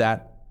to do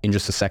that in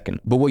just a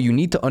second. But what you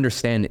need to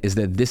understand is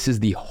that this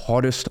is the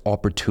hottest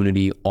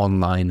opportunity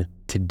online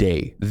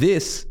today.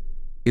 This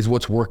is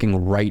what's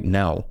working right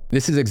now.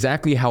 This is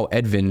exactly how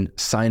Edvin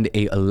signed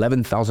a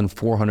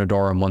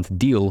 $11,400 a month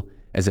deal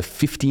as a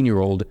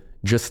 15-year-old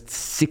just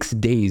 6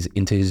 days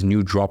into his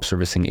new drop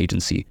servicing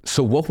agency.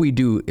 So what we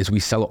do is we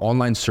sell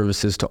online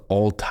services to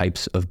all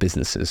types of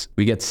businesses.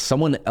 We get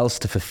someone else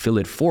to fulfill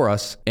it for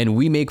us, and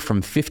we make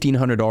from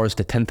 $1,500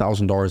 to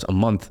 $10,000 a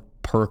month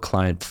per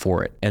client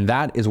for it. And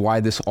that is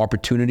why this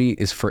opportunity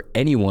is for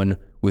anyone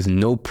with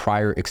no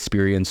prior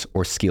experience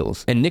or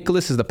skills. And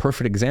Nicholas is the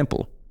perfect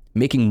example,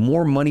 making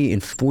more money in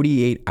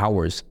 48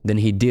 hours than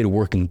he did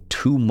working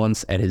 2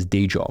 months at his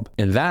day job.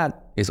 And that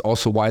is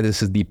also why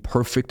this is the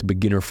perfect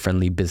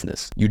beginner-friendly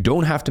business. You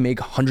don't have to make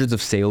hundreds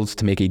of sales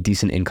to make a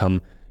decent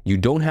income. You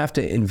don't have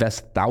to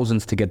invest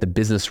thousands to get the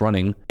business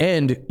running.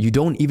 And you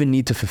don't even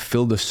need to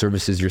fulfill the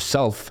services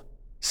yourself,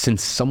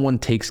 since someone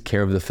takes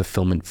care of the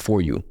fulfillment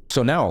for you.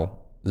 So now,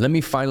 let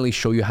me finally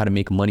show you how to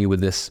make money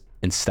with this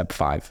in step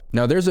 5.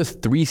 Now, there's a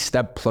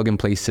 3-step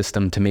plug-and-play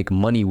system to make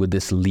money with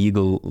this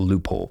legal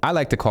loophole. I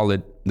like to call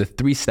it the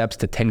 3 steps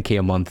to 10K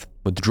a month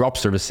with drop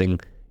servicing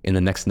in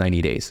the next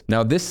 90 days.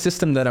 Now, this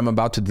system that I'm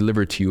about to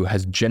deliver to you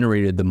has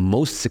generated the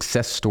most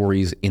success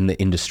stories in the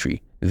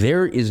industry.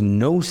 There is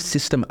no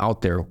system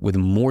out there with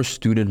more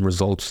student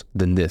results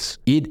than this.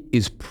 It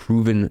is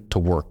proven to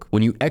work.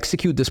 When you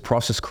execute this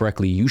process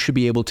correctly, you should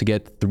be able to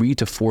get 3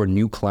 to 4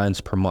 new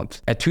clients per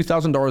month. At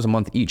 $2,000 a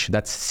month each,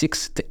 that's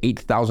 $6,000 to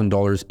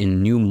 $8,000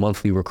 in new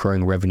monthly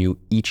recurring revenue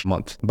each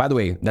month. By the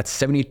way, that's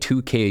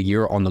 $72K a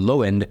year on the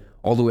low end,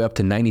 all the way up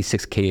to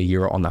 $96K a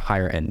year on the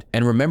higher end.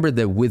 And remember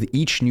that with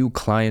each new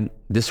client,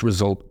 this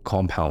result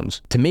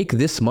compounds. To make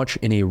this much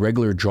in a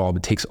regular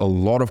job takes a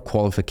lot of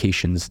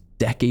qualifications,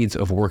 decades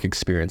of work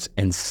experience,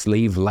 and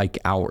slave-like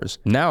hours.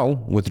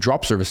 Now, with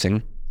drop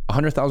servicing,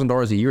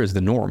 $100,000 a year is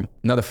the norm.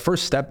 Now, the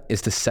first step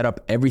is to set up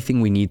everything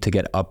we need to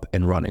get up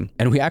and running.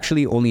 And we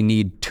actually only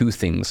need 2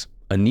 things,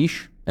 a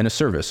niche and a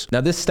service.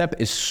 Now, this step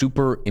is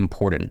super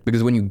important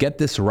because when you get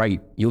this right,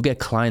 you'll get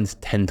clients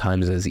 10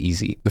 times as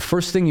easy. The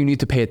first thing you need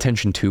to pay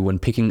attention to when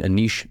picking a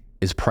niche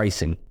is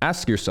pricing.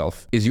 Ask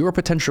yourself, is your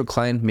potential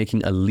client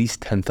making at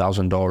least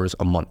 $10,000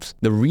 a month?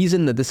 The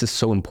reason that this is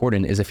so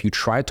important is if you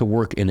try to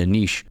work in a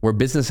niche where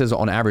businesses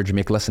on average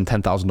make less than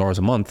 $10,000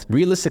 a month,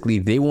 realistically,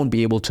 they won't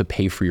be able to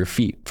pay for your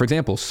fee. For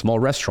example, small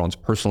restaurants,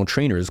 personal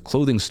trainers,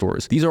 clothing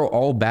stores, these are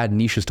all bad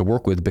niches to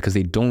work with because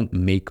they don't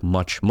make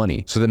much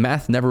money. So the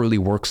math never really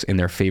works in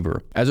their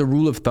favor. As a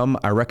rule of thumb,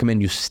 I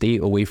recommend you stay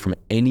away from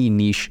any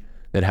niche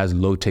that has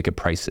low ticket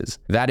prices.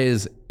 That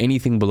is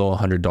anything below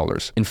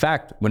 $100. In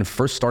fact, when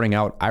first starting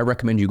out, I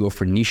recommend you go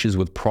for niches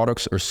with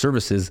products or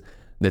services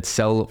that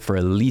sell for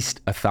at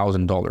least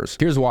 $1,000.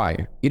 Here's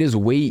why. It is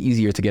way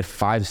easier to get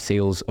 5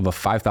 sales of a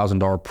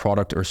 $5,000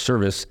 product or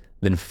service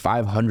than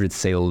 500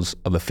 sales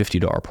of a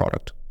 $50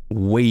 product.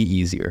 Way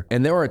easier.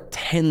 And there are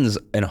tens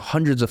and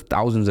hundreds of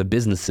thousands of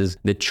businesses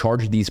that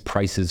charge these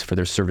prices for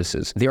their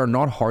services. They are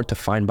not hard to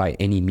find by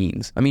any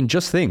means. I mean,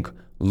 just think.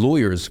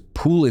 Lawyers,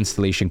 pool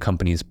installation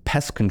companies,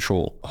 pest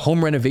control,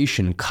 home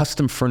renovation,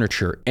 custom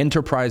furniture,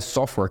 enterprise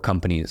software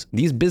companies.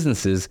 These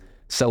businesses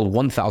sell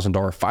 $1,000,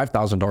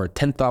 $5,000,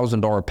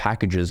 $10,000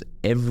 packages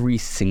every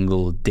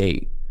single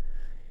day.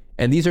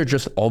 And these are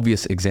just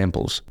obvious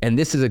examples. And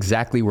this is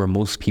exactly where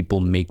most people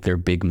make their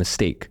big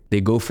mistake.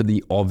 They go for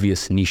the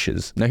obvious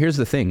niches. Now, here's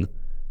the thing.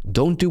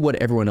 Don't do what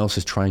everyone else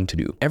is trying to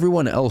do.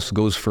 Everyone else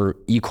goes for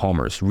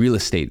e-commerce, real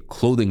estate,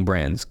 clothing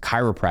brands,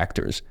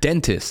 chiropractors,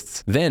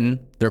 dentists. Then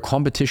their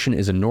competition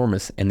is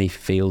enormous and they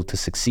fail to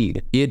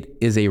succeed. It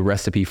is a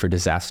recipe for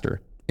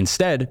disaster.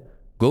 Instead,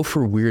 go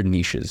for weird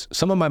niches.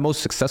 Some of my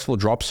most successful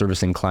drop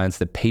servicing clients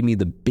that pay me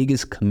the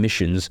biggest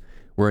commissions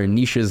were in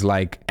niches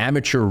like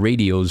amateur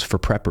radios for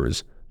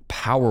preppers,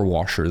 power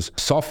washers,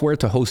 software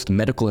to host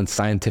medical and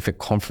scientific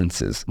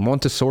conferences,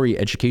 Montessori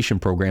education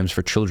programs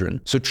for children.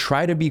 So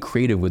try to be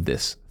creative with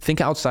this. Think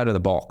outside of the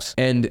box.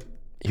 And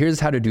here's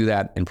how to do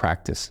that in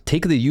practice.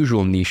 Take the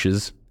usual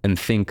niches and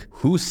think,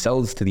 who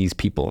sells to these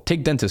people?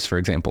 Take dentists, for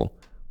example.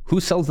 Who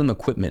sells them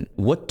equipment?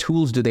 What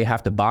tools do they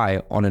have to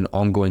buy on an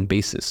ongoing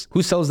basis?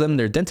 Who sells them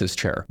their dentist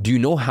chair? Do you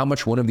know how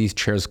much one of these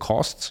chairs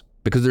costs?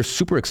 Because they're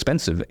super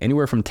expensive,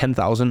 anywhere from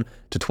 $10,000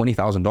 to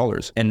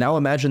 $20,000. And now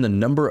imagine the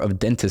number of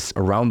dentists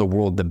around the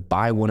world that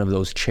buy one of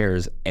those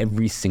chairs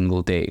every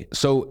single day.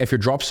 So if you're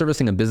drop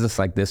servicing a business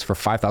like this for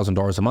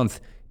 $5,000 a month,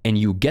 and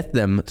you get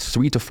them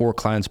 3 to 4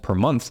 clients per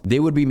month,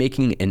 they would be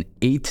making an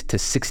 8 to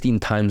 16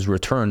 times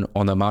return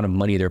on the amount of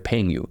money they're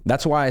paying you.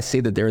 That's why I say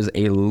that there is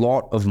a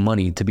lot of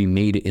money to be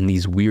made in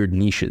these weird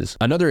niches.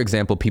 Another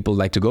example people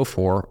like to go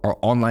for are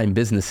online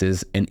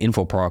businesses and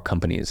info product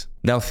companies.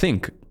 Now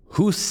think,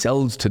 who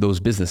sells to those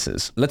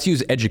businesses? Let's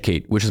use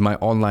Educate, which is my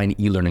online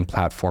e-learning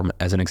platform,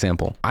 as an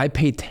example. I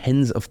pay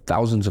tens of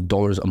thousands of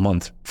dollars a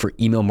month for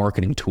email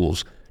marketing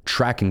tools,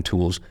 tracking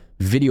tools,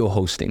 video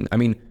hosting. I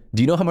mean,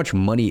 do you know how much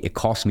money it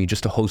costs me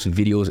just to host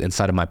videos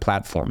inside of my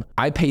platform?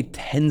 I pay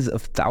tens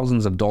of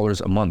thousands of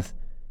dollars a month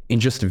in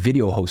just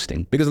video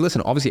hosting. Because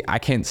listen, obviously I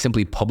can't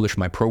simply publish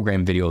my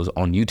program videos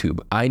on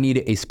YouTube. I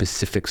need a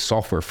specific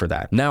software for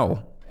that.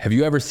 Now, have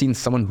you ever seen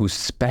someone who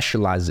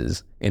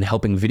specializes in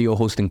helping video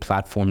hosting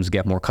platforms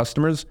get more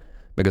customers?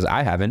 Because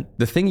I haven't.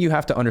 The thing you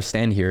have to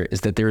understand here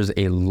is that there is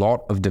a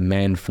lot of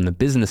demand from the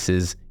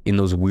businesses in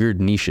those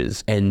weird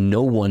niches and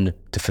no one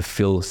to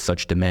fulfill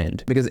such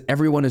demand, because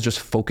everyone is just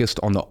focused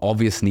on the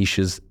obvious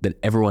niches that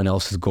everyone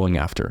else is going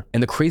after.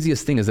 And the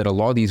craziest thing is that a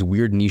lot of these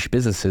weird niche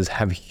businesses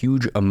have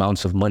huge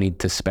amounts of money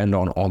to spend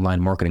on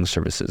online marketing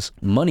services.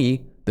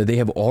 Money that they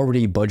have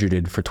already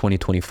budgeted for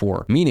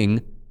 2024,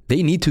 meaning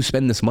they need to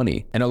spend this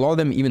money. And a lot of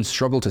them even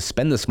struggle to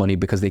spend this money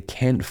because they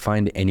can't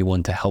find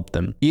anyone to help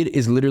them. It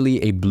is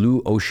literally a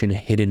blue ocean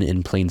hidden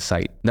in plain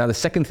sight. Now, the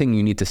second thing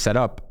you need to set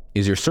up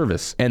is your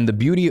service. And the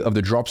beauty of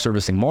the drop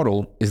servicing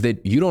model is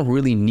that you don't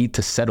really need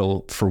to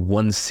settle for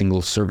one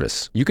single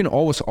service. You can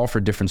always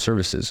offer different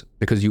services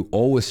because you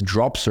always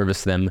drop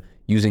service them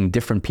using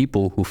different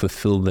people who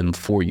fulfill them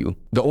for you.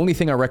 The only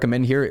thing I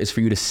recommend here is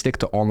for you to stick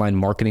to online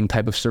marketing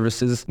type of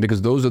services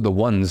because those are the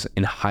ones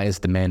in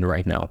highest demand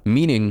right now.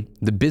 Meaning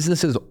the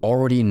businesses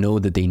already know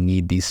that they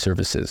need these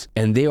services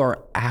and they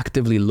are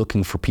actively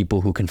looking for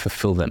people who can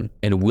fulfill them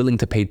and willing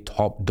to pay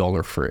top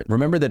dollar for it.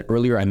 Remember that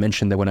earlier I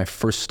mentioned that when I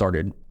first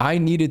started, I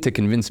needed to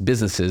convince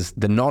businesses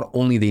that not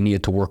only they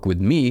needed to work with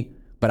me,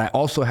 but I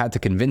also had to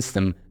convince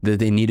them that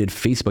they needed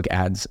Facebook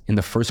ads in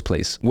the first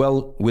place.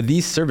 Well, with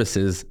these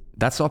services,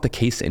 that's not the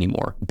case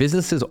anymore.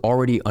 Businesses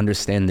already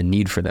understand the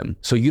need for them.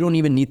 So you don't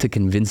even need to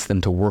convince them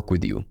to work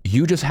with you.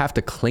 You just have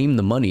to claim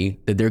the money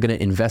that they're going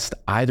to invest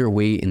either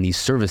way in these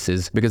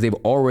services because they've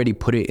already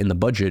put it in the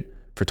budget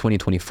for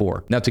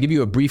 2024. Now, to give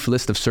you a brief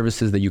list of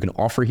services that you can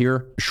offer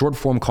here, short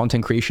form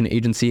content creation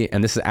agency,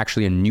 and this is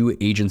actually a new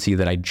agency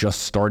that I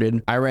just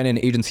started. I ran an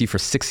agency for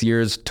 6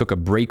 years, took a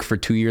break for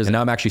 2 years, and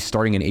now I'm actually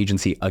starting an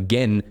agency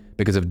again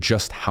because of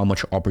just how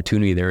much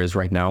opportunity there is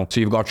right now. So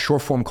you've got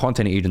short form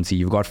content agency,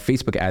 you've got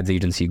Facebook ads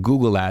agency,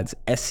 Google ads,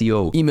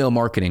 SEO, email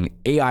marketing,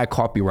 AI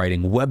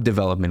copywriting, web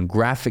development,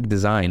 graphic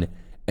design,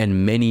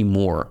 and many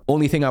more.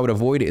 Only thing I would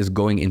avoid is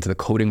going into the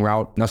coding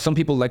route. Now, some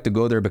people like to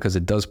go there because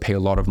it does pay a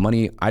lot of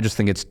money. I just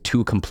think it's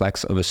too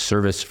complex of a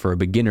service for a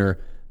beginner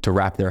to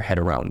wrap their head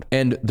around.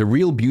 And the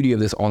real beauty of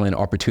this online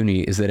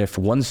opportunity is that if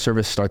one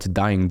service starts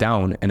dying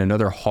down and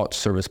another hot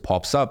service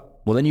pops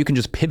up, well, then you can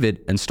just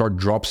pivot and start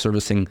drop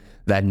servicing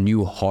that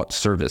new hot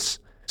service.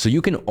 So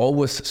you can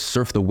always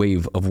surf the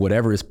wave of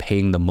whatever is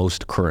paying the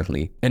most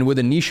currently. And with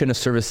a niche and a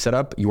service set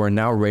up, you are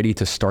now ready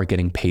to start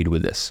getting paid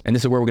with this. And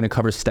this is where we're going to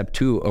cover step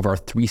 2 of our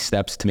 3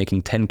 steps to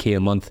making 10K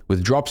a month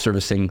with drop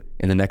servicing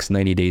in the next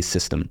 90 days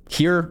system.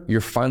 Here,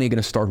 you're finally going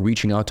to start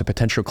reaching out to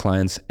potential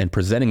clients and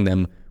presenting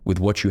them with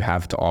what you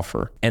have to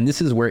offer. And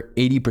this is where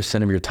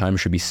 80% of your time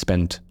should be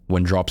spent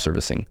when drop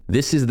servicing.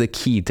 This is the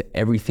key to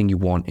everything you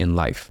want in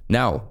life.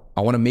 Now,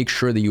 I want to make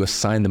sure that you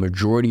assign the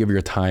majority of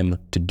your time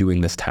to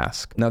doing this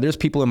task. Now, there's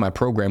people in my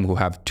program who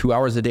have 2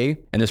 hours a day,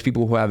 and there's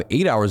people who have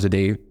 8 hours a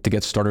day to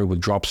get started with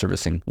drop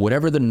servicing.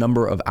 Whatever the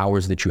number of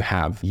hours that you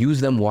have,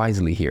 use them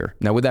wisely here.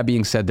 Now, with that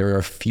being said, there are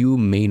a few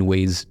main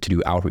ways to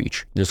do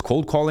outreach. There's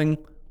cold calling,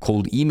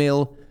 cold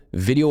email,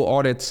 video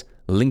audits,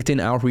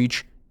 LinkedIn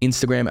outreach,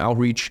 Instagram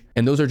outreach,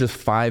 and those are just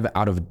 5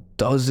 out of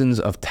dozens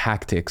of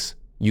tactics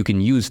you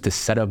can use to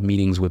set up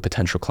meetings with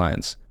potential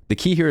clients. The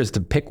key here is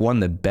to pick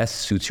one that best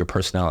suits your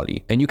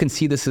personality. And you can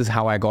see this is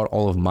how I got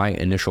all of my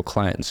initial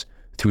clients,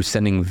 through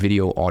sending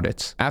video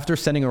audits. After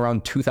sending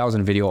around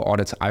 2,000 video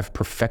audits, I've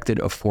perfected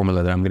a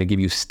formula that I'm gonna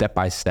give you step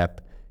by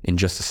step in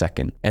just a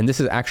second. And this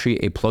is actually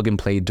a plug and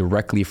play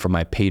directly from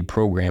my paid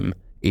program,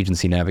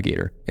 Agency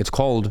Navigator. It's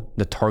called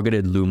the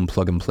Targeted Loom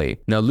Plug and Play.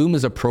 Now, Loom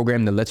is a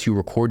program that lets you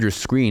record your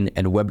screen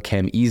and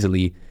webcam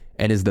easily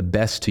and is the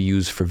best to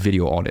use for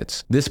video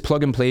audits. This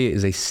plug and play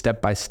is a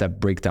step-by-step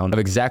breakdown of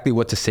exactly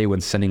what to say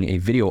when sending a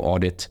video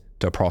audit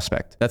to a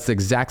prospect. That's the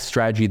exact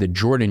strategy that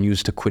Jordan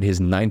used to quit his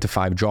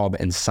 9-to-5 job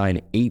and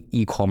sign 8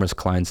 e-commerce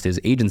clients to his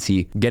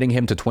agency, getting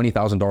him to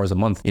 $20,000 a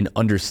month in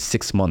under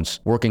 6 months,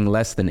 working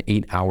less than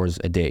 8 hours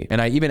a day.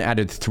 And I even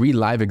added 3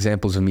 live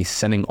examples of me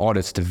sending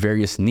audits to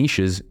various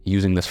niches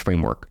using this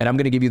framework. And I'm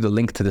going to give you the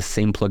link to the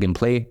same plug and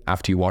play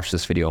after you watch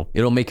this video.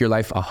 It'll make your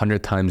life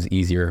 100 times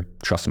easier,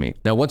 trust me.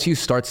 Now, once you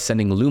start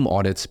sending Loom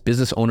audits,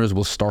 business owners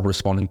will start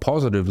responding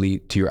positively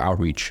to your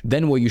outreach.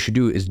 Then what you should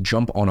do is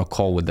jump on a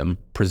call with them,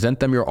 present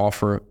them your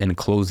offer, and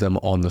close them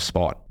on the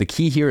spot. The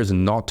key here is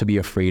not to be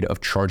afraid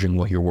of charging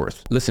what you're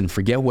worth. Listen,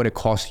 forget what it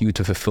costs you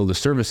to fulfill the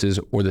services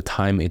or the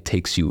time it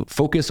takes you.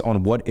 Focus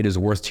on what it is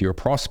worth to your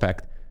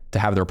prospect to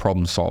have their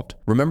problem solved.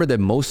 Remember that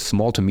most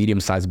small to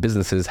medium-sized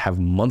businesses have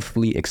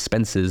monthly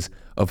expenses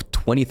of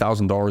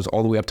 $20,000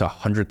 all the way up to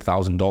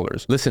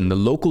 $100,000. Listen, the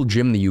local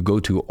gym that you go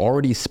to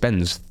already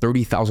spends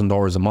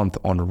 $30,000 a month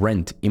on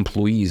rent,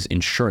 employees,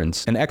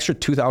 insurance. An extra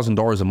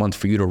 $2,000 a month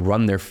for you to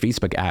run their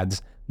Facebook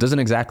ads doesn't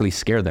exactly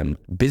scare them.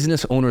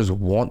 Business owners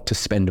want to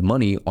spend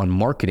money on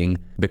marketing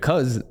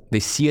because they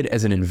see it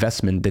as an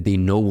investment that they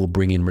know will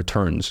bring in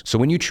returns. So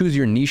when you choose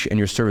your niche and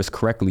your service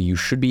correctly, you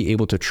should be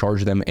able to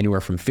charge them anywhere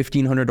from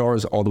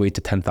 $1,500 all the way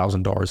to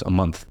 $10,000 a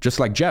month.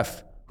 Just like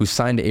Jeff, who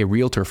signed a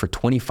realtor for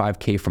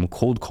 $25K from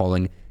cold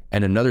calling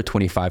and another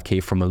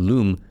 $25K from a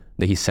Loom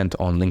that he sent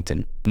on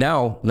LinkedIn.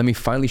 Now, let me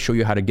finally show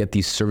you how to get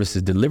these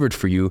services delivered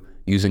for you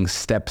using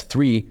step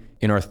 3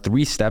 in our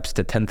 3 steps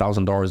to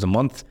 $10,000 a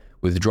month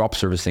with drop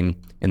servicing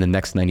in the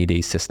next 90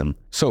 days system.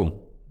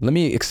 So let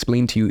me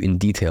explain to you in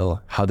detail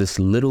how this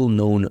little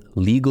known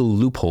legal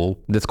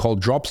loophole that's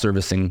called drop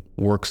servicing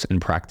works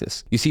in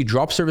practice. You see,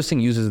 drop servicing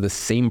uses the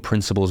same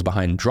principles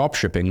behind drop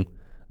shipping.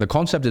 The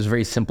concept is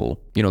very simple.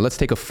 Let's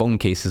take a phone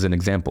case as an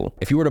example.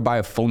 If you were to buy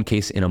a phone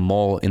case in a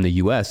mall in the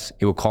US,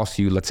 it will cost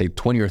you, let's say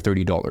 $20 or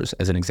 $30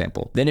 as an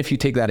example. Then if you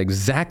take that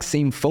exact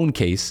same phone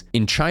case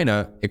in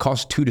China, it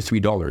costs $2 to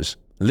 $3,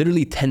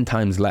 literally 10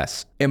 times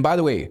less. And by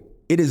the way,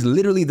 it is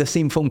literally the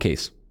same phone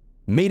case,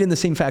 made in the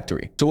same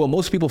factory. So what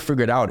most people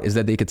figured out is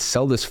that they could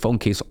sell this phone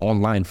case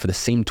online for the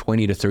same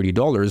 $20 to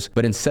 $30,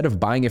 but instead of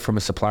buying it from a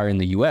supplier in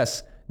the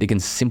US, they can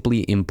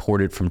simply import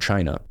it from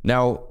China.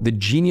 Now, the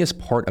genius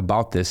part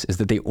about this is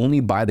that they only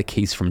buy the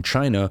case from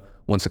China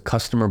once a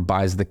customer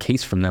buys the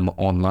case from them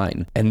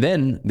online. And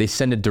then they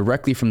send it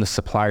directly from the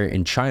supplier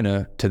in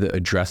China to the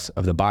address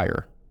of the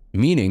buyer,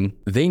 meaning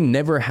they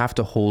never have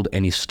to hold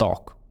any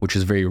stock, which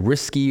is very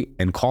risky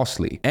and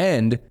costly.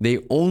 And they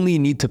only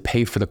need to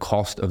pay for the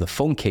cost of the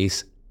phone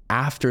case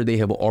after they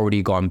have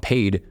already gotten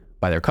paid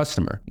by their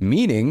customer,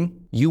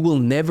 meaning you will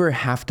never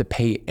have to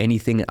pay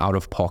anything out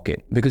of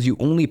pocket because you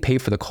only pay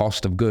for the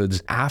cost of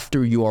goods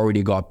after you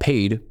already got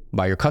paid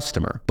by your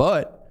customer.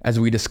 But as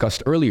we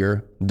discussed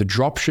earlier, the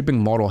dropshipping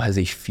model has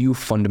a few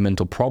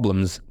fundamental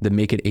problems that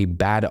make it a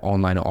bad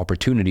online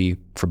opportunity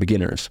for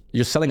beginners.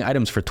 You're selling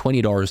items for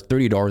 $20,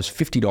 $30,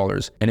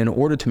 $50, and in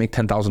order to make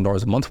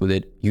 $10,000 a month with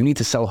it, you need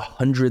to sell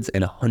hundreds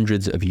and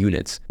hundreds of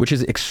units, which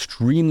is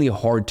extremely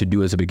hard to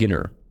do as a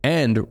beginner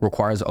and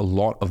requires a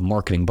lot of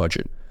marketing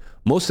budget.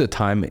 Most of the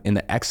time in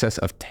the excess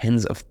of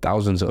tens of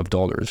thousands of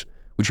dollars,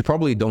 which you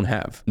probably don't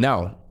have.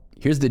 Now,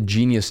 here's the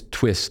genius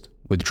twist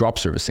with drop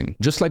servicing.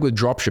 Just like with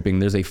drop shipping,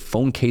 there's a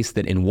phone case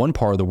that in one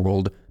part of the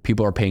world,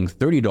 people are paying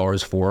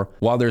 $30 for,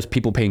 while there's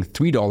people paying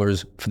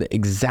 $3 for the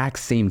exact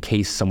same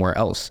case somewhere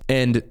else.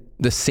 And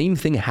the same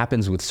thing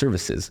happens with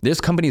services.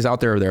 There's companies out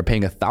there that are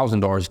paying $1,000,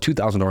 $2,000,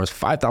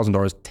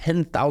 $5,000,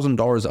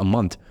 $10,000 a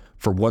month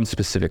for one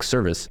specific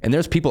service. And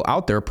there's people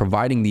out there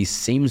providing these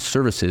same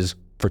services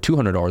for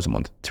 $200 a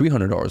month,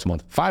 $300 a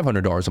month,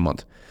 $500 a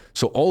month.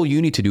 So all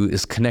you need to do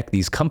is connect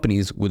these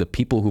companies with the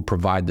people who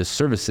provide the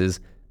services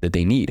that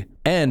they need.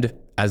 And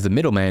as the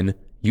middleman,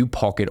 you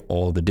pocket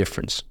all the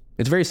difference.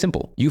 It's very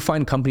simple. You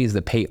find companies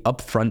that pay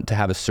upfront to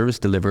have a service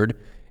delivered,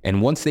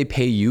 and once they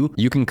pay you,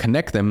 you can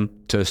connect them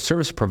to a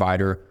service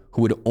provider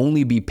who would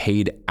only be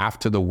paid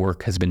after the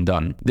work has been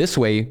done. This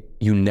way,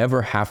 you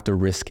never have to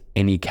risk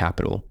any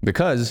capital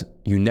because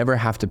you never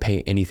have to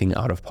pay anything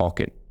out of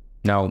pocket.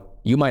 Now,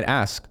 you might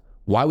ask,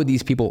 why would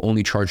these people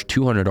only charge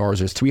 $200 or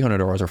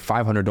 $300 or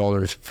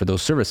 $500 for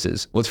those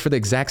services? Well, it's for the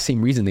exact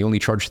same reason they only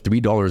charge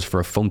 $3 for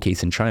a phone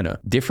case in China.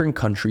 Different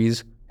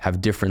countries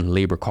have different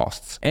labor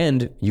costs,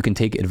 and you can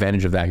take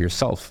advantage of that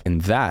yourself. And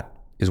that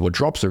is what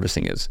drop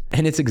servicing is.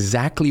 And it's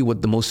exactly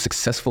what the most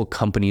successful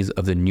companies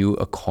of the new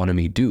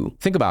economy do.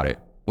 Think about it.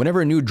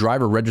 Whenever a new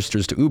driver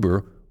registers to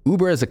Uber,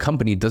 Uber as a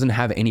company doesn't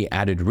have any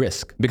added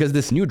risk because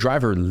this new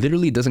driver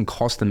literally doesn't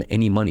cost them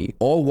any money,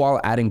 all while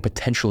adding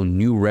potential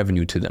new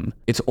revenue to them.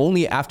 It's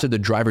only after the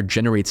driver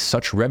generates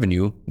such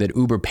revenue that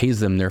Uber pays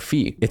them their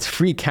fee. It's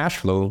free cash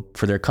flow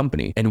for their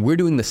company. And we're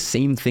doing the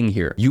same thing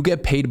here. You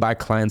get paid by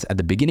clients at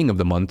the beginning of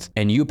the month,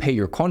 and you pay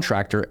your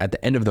contractor at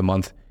the end of the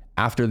month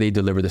after they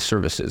deliver the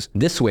services.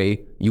 This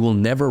way, you will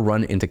never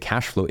run into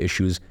cash flow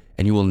issues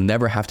and you will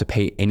never have to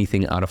pay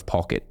anything out of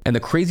pocket. And the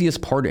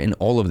craziest part in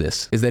all of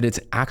this is that it's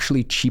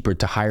actually cheaper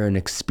to hire an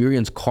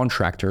experienced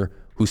contractor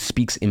who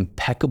speaks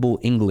impeccable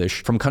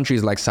English from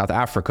countries like South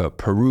Africa,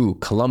 Peru,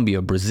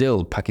 Colombia,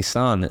 Brazil,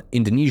 Pakistan,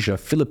 Indonesia,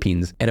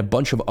 Philippines, and a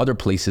bunch of other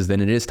places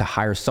than it is to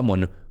hire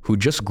someone who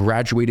just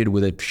graduated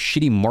with a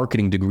shitty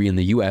marketing degree in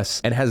the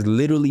US and has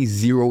literally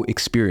zero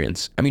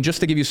experience. I mean, just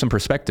to give you some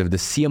perspective, the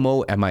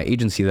CMO at my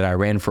agency that I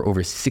ran for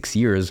over 6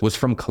 years was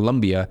from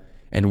Colombia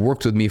and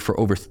worked with me for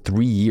over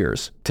 3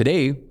 years.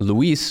 Today,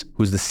 Luis,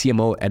 who's the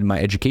CMO at my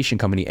education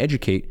company,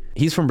 Educate,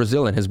 he's from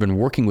Brazil and has been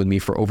working with me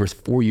for over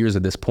 4 years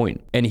at this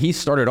point. And he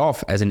started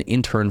off as an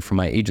intern for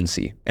my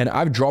agency. And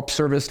I've drop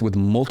serviced with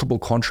multiple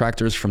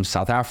contractors from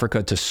South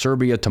Africa to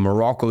Serbia to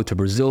Morocco to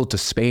Brazil to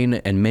Spain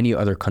and many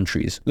other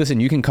countries. Listen,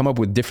 you can come up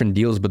with different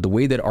deals, but the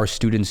way that our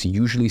students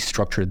usually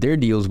structure their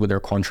deals with their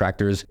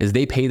contractors is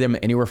they pay them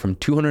anywhere from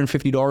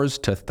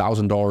 $250 to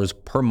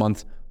 $1,000 per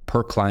month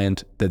per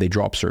client that they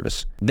drop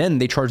service. Then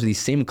they charge these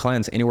same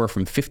clients anywhere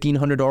from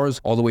 $1,500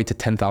 all the way to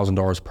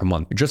 $10,000 per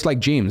month. Just like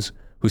James,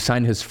 who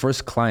signed his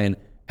first client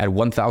at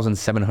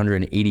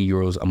 1,780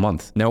 euros a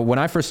month. Now, when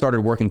I first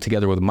started working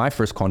together with my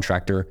first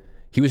contractor,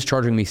 he was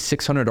charging me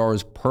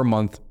 $600 per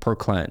month per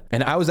client.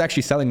 And I was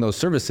actually selling those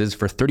services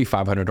for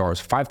 $3,500,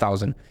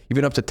 $5,000,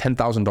 even up to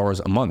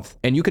 $10,000 a month.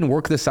 And you can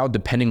work this out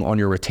depending on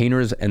your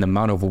retainers and the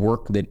amount of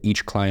work that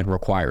each client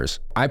requires.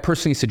 I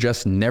personally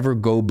suggest never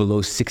go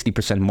below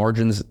 60%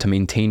 margins to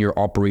maintain your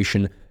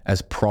operation as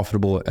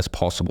profitable as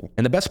possible.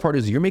 And the best part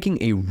is you're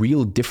making a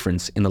real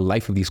difference in the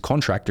life of these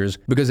contractors,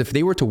 because if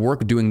they were to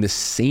work doing the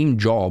same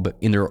job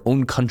in their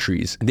own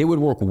countries, they would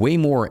work way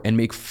more and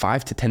make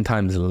 5 to 10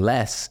 times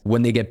less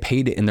when they get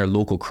paid in their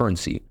local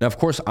currency. Now, of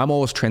course, I'm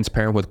always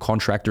transparent with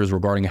contractors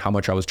regarding how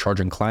much I was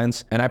charging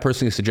clients, and I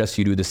personally suggest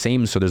you do the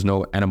same so there's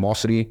no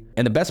animosity.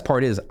 And the best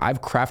part is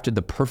I've crafted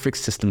the perfect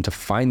system to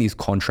find these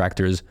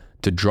contractors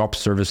to drop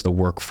service the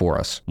work for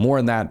us. More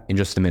on that in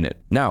just a minute.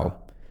 Now,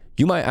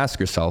 you might ask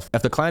yourself,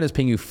 if the client is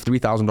paying you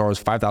 $3,000,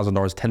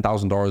 $5,000,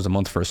 $10,000 a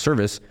month for a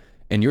service,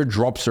 and you're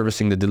drop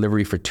servicing the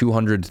delivery for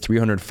 $200,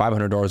 $300,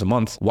 $500 a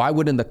month, why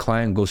wouldn't the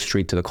client go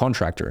straight to the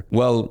contractor?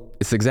 Well,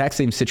 it's the exact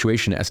same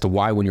situation as to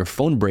why when your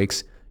phone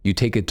breaks, you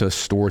take it to a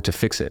store to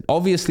fix it.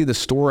 Obviously, the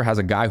store has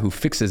a guy who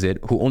fixes it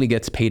who only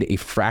gets paid a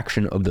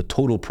fraction of the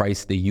total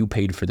price that you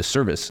paid for the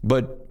service.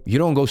 But you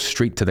don't go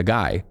straight to the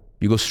guy,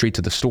 you go straight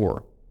to the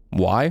store.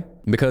 Why?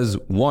 Because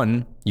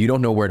 1, you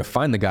don't know where to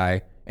find the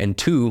guy, and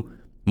 2,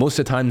 most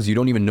of the times you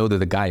don't even know that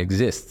the guy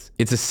exists.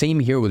 It's the same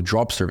here with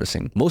drop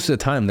servicing. Most of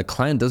the time, the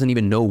client doesn't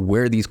even know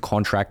where these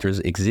contractors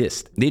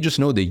exist. They just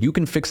know that you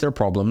can fix their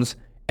problems,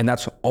 and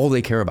that's all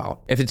they care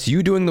about. If it's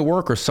you doing the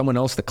work or someone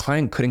else, the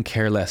client couldn't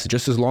care less,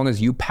 just as long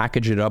as you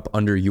package it up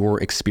under your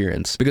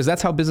experience. Because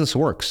that's how business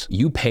works.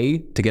 You pay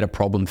to get a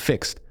problem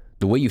fixed.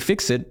 The way you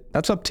fix it,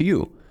 that's up to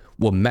you.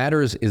 What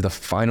matters is the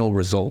final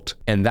result.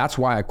 And that's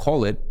why I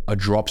call it a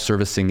drop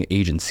servicing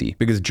agency.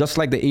 Because just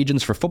like the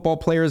agents for football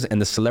players and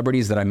the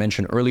celebrities that I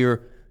mentioned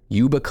earlier,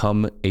 you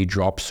become a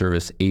drop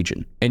service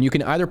agent. And you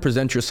can either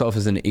present yourself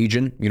as an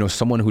agent,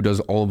 someone who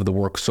does all of the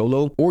work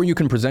solo, or you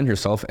can present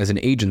yourself as an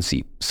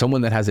agency,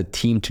 someone that has a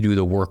team to do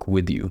the work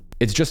with you.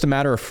 It's just a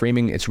matter of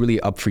framing. It's really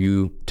up for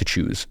you to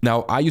choose.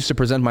 Now, I used to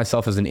present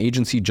myself as an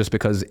agency just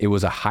because it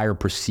was a higher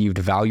perceived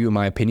value in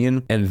my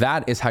opinion. And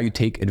that is how you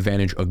take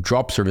advantage of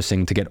drop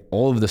servicing to get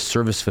all of the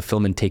service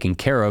fulfillment taken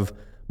care of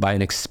by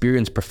an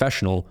experienced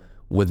professional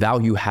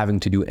without you having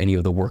to do any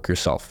of the work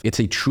yourself. It's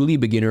a truly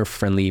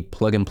beginner-friendly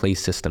plug-and-play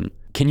system.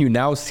 Can you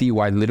now see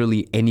why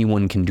literally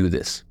anyone can do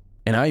this?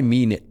 And I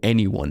mean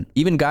anyone.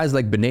 Even guys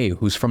like Binay,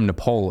 who's from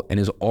Nepal and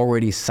is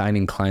already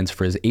signing clients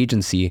for his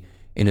agency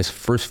in his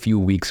first few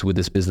weeks with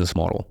this business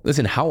model.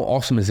 Listen, how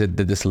awesome is it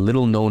that this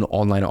little-known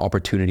online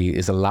opportunity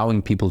is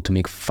allowing people to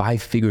make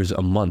 5 figures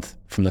a month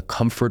from the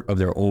comfort of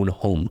their own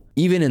home,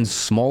 even in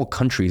small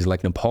countries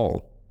like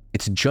Nepal?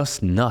 It's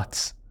just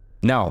nuts.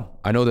 Now,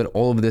 I know that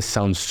all of this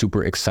sounds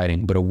super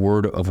exciting, but a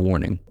word of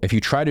warning. If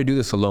you try to do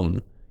this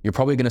alone, you're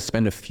probably going to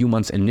spend a few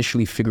months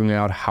initially figuring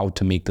out how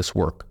to make this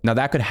work. Now,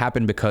 that could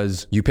happen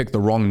because you pick the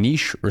wrong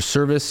niche or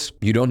service,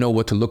 you don't know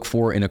what to look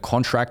for in a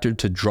contractor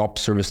to drop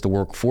service the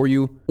work for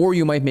you, or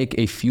you might make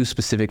a few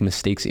specific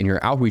mistakes in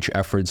your outreach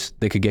efforts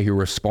that could get your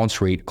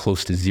response rate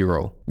close to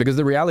 0. Because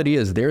the reality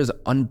is there is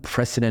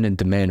unprecedented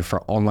demand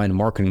for online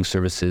marketing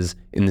services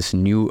in this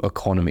new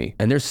economy,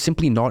 and there's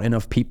simply not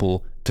enough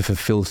people to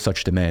fulfill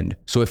such demand.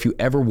 So if you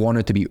ever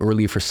wanted to be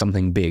early for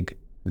something big,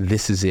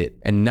 this is it.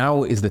 And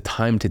now is the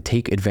time to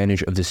take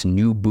advantage of this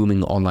new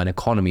booming online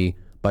economy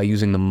by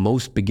using the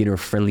most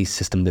beginner-friendly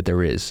system that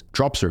there is,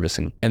 drop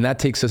servicing. And that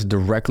takes us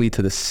directly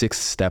to the 6th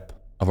step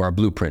of our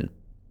blueprint,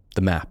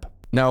 the map.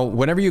 Now,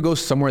 whenever you go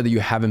somewhere that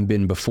you haven't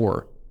been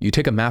before, you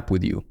take a map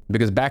with you,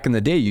 because back in the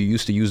day, you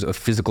used to use a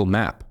physical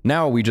map.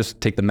 Now we just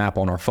take the map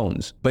on our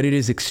phones. But it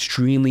is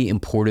extremely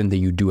important that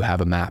you do have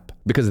a map,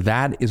 because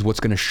that is what's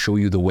going to show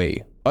you the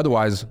way.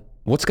 Otherwise,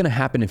 what's going to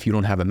happen if you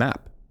don't have a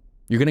map?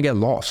 You're going to get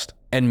lost.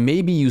 And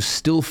maybe you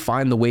still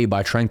find the way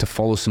by trying to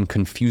follow some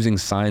confusing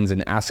signs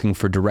and asking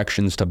for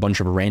directions to a bunch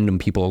of random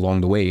people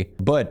along the way.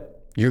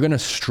 But you're going to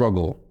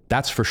struggle,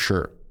 that's for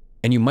sure.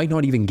 And you might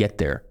not even get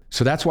there.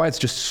 So that's why it's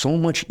just so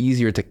much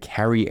easier to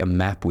carry a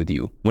map with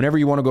you. Whenever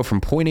you want to go from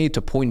point A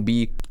to point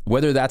B,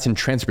 whether that's in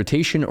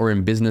transportation or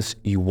in business,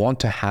 you want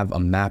to have a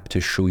map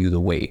to show you the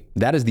way.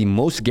 That is the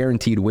most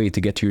guaranteed way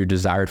to get to your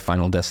desired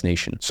final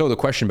destination. So the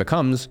question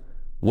becomes,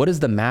 what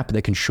is the map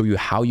that can show you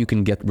how you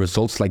can get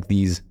results like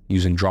these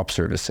using drop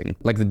servicing?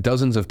 Like the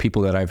dozens of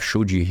people that I've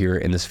showed you here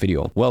in this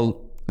video.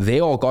 Well, they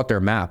all got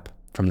their map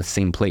from the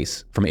same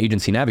place, from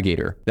Agency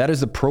Navigator. That is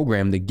the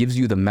program that gives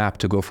you the map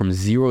to go from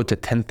 $0 to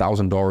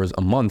 $10,000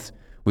 a month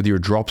with your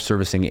drop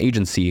servicing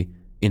agency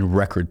in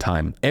record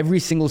time. Every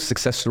single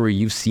success story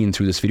you've seen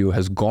through this video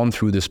has gone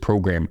through this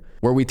program,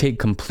 where we take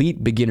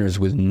complete beginners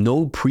with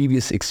no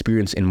previous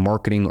experience in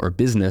marketing or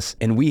business,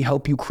 and we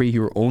help you create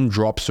your own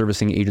drop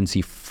servicing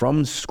agency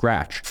from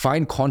scratch,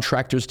 find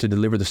contractors to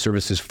deliver the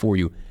services for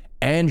you,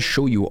 and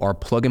show you our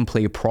plug and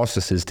play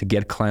processes to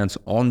get clients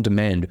on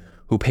demand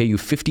who pay you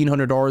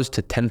 $1,500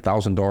 to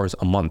 $10,000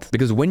 a month.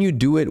 Because when you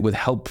do it with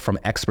help from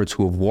experts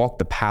who have walked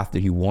the path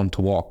that you want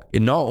to walk,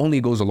 it not only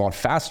goes a lot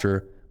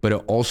faster, but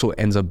it also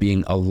ends up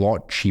being a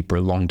lot cheaper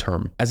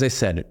long-term. As I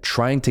said,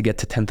 trying to get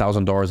to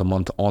 $10,000 a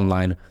month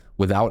online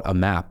without a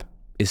map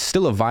is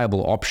still a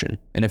viable option.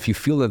 And if you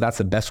feel that that's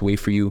the best way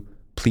for you,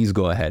 please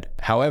go ahead.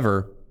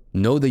 However,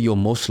 know that you'll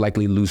most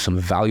likely lose some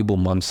valuable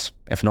months,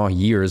 if not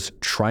years,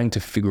 trying to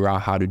figure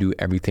out how to do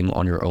everything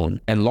on your own.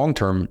 And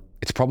long-term,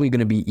 it's probably going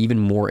to be even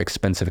more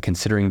expensive,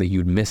 considering that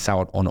you'd miss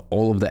out on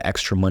all of the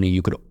extra money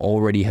you could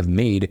already have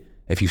made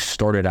if you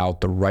started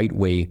out the right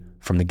way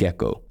from the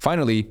get-go.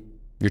 Finally,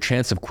 your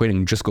chance of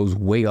quitting just goes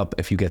way up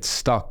if you get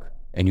stuck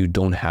and you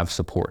don't have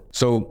support.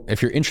 So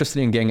if you're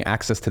interested in getting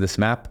access to this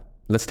map,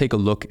 let's take a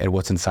look at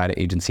what's inside of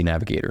Agency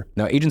Navigator.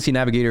 Now, Agency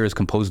Navigator is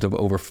composed of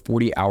over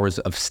 40 hours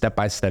of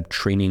step-by-step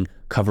training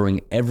covering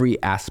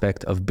every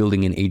aspect of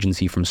building an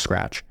agency from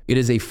scratch. It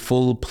is a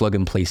full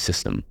plug-and-play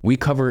system. We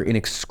cover in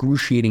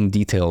excruciating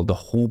detail the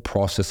whole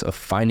process of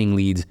finding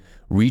leads,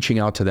 reaching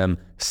out to them,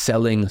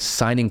 selling,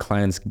 signing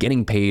clients,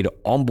 getting paid,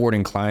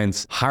 onboarding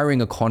clients,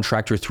 hiring a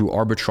contractor through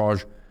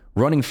arbitrage,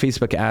 running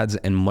Facebook ads,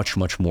 and much,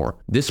 much more.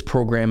 This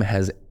program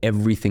has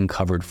everything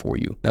covered for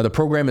you. Now, the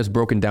program is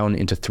broken down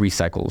into 3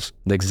 cycles,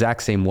 the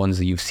exact same ones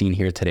that you've seen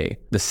here today: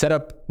 the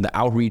setup, the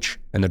outreach,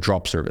 and the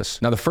drop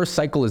service. Now, the first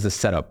cycle is the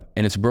setup,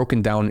 and it's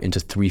broken down into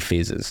 3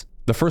 phases.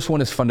 The first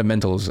one is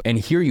fundamentals, and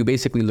here you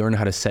basically learn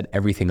how to set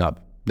everything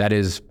up. That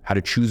is, how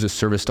to choose a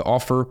service to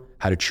offer,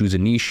 how to choose a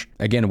niche.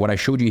 Again, what I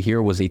showed you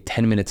here was a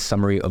 10-minute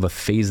summary of a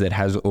phase that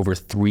has over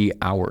 3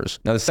 hours.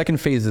 Now, the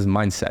second phase is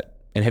mindset.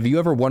 And have you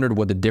ever wondered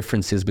what the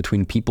difference is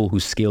between people who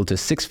scale to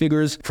 6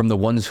 figures from the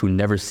ones who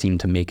never seem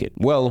to make it?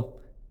 Well,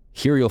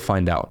 here you'll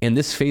find out. In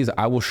this phase,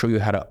 I will show you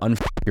how to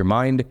unfuck your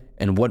mind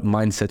and what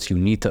mindsets you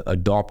need to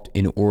adopt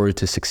in order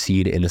to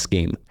succeed in this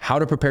game. How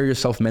to prepare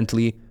yourself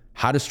mentally,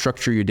 how to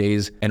structure your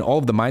days, and all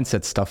of the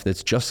mindset stuff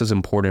that's just as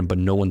important but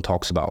no one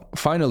talks about.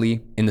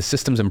 Finally, in the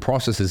systems and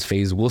processes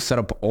phase, we'll set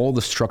up all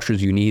the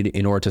structures you need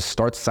in order to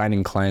start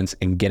signing clients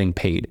and getting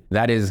paid.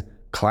 That is,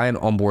 client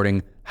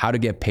onboarding, how to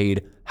get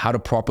paid, how to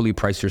properly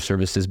price your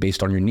services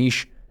based on your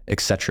niche,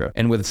 etc.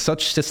 And with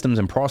such systems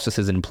and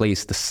processes in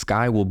place, the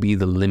sky will be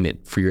the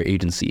limit for your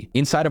agency.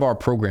 Inside of our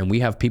program,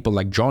 we have people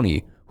like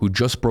Johnny, who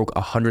just broke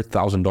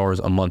 $100,000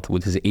 a month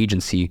with his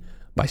agency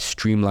by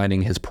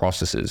streamlining his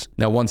processes.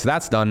 Now, once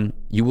that's done,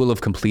 you will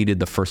have completed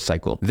the first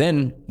cycle.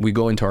 Then we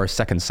go into our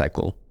second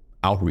cycle,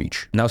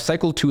 outreach. Now,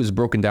 cycle 2 is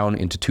broken down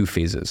into 2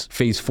 phases.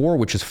 Phase 4,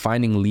 which is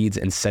finding leads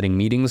and setting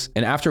meetings.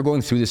 And after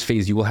going through this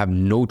phase, you will have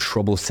no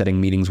trouble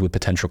setting meetings with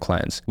potential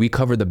clients. We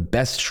cover the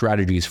best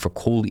strategies for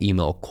cold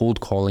email, cold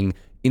calling,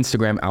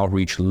 Instagram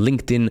outreach,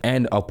 LinkedIn,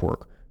 and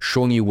Upwork,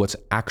 showing you what's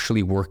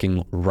actually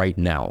working right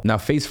now. Now,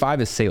 phase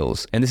 5 is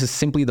sales, and this is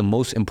simply the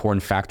most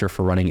important factor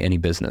for running any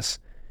business.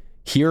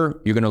 Here,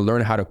 you're going to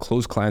learn how to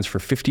close clients for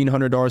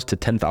 $1,500 to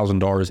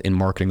 $10,000 in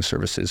marketing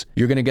services.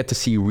 You're going to get to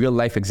see real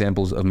life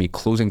examples of me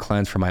closing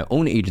clients for my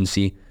own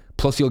agency.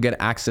 Plus, you'll get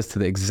access to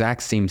the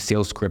exact same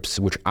sales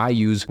scripts which I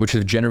use, which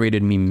have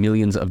generated me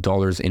millions of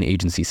dollars in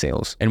agency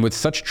sales. And with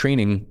such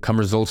training come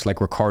results like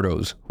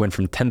Ricardo's, who went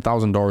from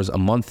 $10,000 a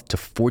month to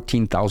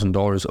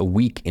 $14,000 a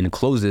week in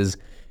closes,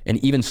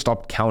 and even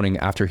stopped counting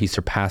after he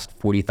surpassed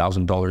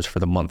 $40,000 for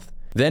the month.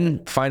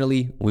 Then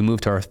finally, we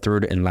move to our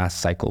third and last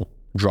cycle,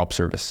 drop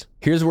service.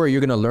 Here's where you're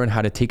going to learn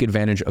how to take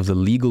advantage of the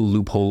legal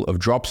loophole of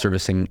drop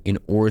servicing in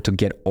order to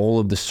get all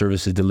of the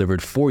services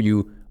delivered for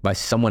you by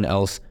someone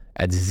else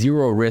at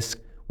 0 risk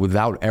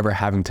without ever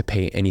having to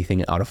pay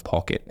anything out of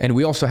pocket. And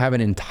we also have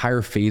an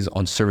entire phase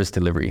on service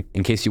delivery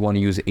in case you want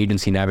to use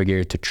Agency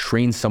Navigator to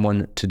train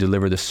someone to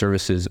deliver the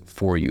services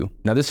for you.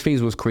 Now, this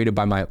phase was created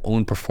by my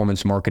own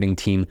performance marketing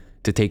team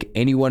to take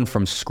anyone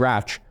from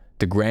scratch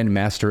to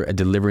grandmaster at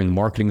delivering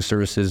marketing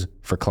services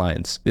for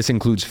clients. This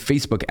includes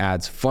Facebook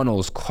ads,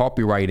 funnels,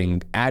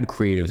 copywriting, ad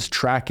creatives,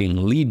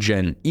 tracking, lead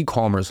gen,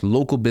 e-commerce,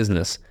 local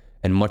business,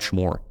 and much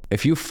more.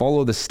 If you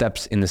follow the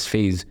steps in this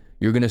phase,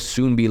 you're gonna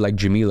soon be like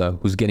Jamila,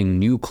 who's getting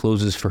new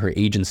closes for her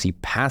agency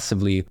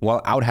passively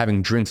while out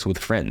having drinks with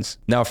friends.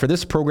 Now, for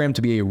this program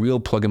to be a real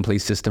plug-and-play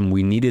system,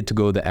 we needed to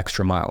go the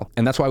extra mile.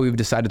 And that's why we've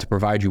decided to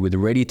provide you with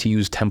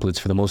ready-to-use templates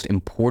for the most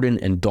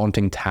important and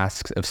daunting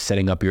tasks of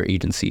setting up your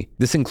agency.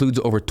 This includes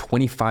over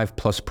 25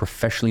 plus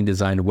professionally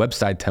designed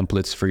website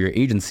templates for your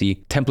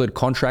agency, template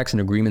contracts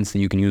and agreements that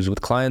you can use with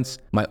clients,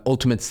 my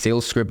ultimate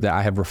sales script that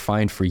I have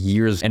refined for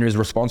years and is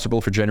responsible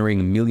for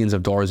generating millions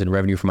of dollars in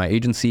revenue for my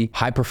agency,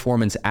 high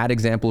performance ad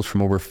examples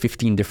from over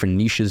 15 different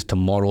niches to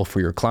model for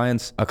your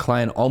clients, a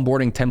client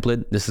onboarding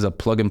template. This is a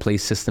plug and play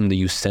system that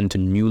you send to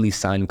newly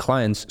signed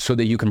clients so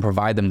that you can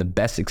provide them the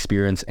best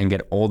experience and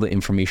get all the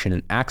information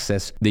and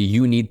access that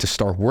you need to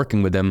start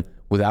working with them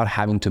without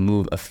having to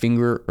move a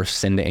finger or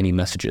send any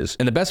messages.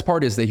 And the best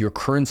part is that your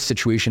current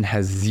situation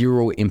has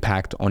zero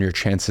impact on your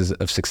chances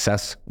of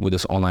success with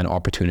this online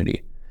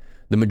opportunity.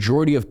 The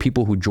majority of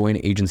people who join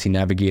Agency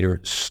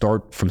Navigator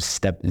start from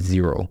step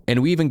 0.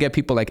 And we even get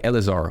people like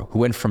Elazar, who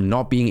went from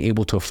not being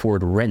able to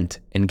afford rent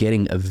and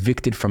getting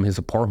evicted from his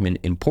apartment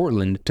in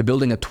Portland to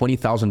building a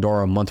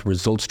 $20,000 a month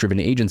results-driven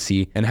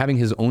agency and having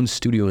his own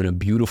studio in a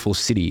beautiful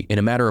city in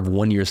a matter of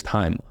 1 year's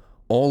time,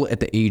 all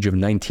at the age of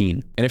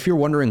 19. And if you're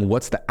wondering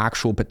what's the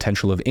actual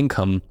potential of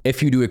income,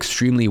 if you do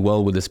extremely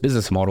well with this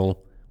business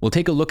model, we'll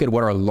take a look at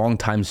what our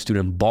longtime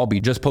student Bobby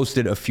just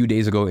posted a few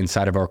days ago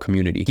inside of our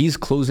community. He's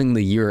closing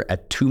the year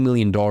at $2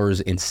 million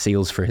in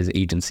sales for his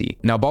agency.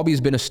 Now,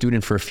 Bobby's been a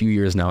student for a few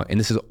years now, and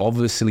this is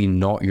obviously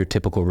not your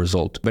typical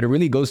result, but it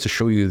really goes to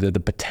show you that the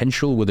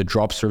potential with a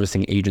drop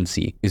servicing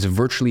agency is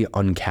virtually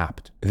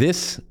uncapped.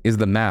 This is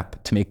the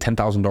map to make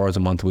 $10,000 a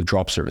month with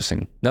drop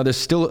servicing. Now, there's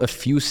still a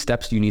few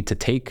steps you need to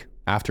take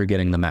after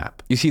getting the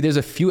map. You see, there's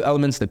a few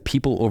elements that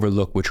people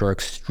overlook which are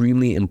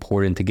extremely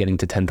important to getting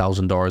to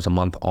 $10,000 a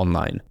month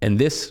online. And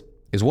this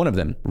is one of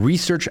them.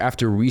 Research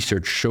after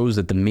research shows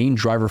that the main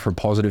driver for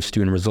positive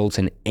student results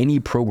in any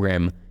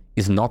program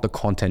is not the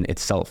content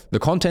itself. The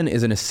content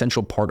is an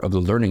essential part of the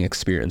learning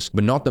experience,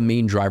 but not the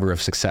main driver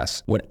of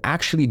success. What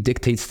actually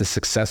dictates the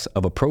success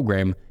of a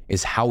program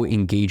is how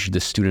engaged the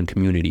student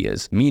community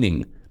is.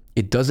 Meaning,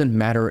 it doesn't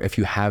matter if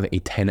you have a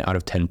 10 out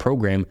of 10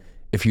 program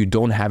if you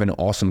don't have an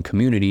awesome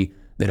community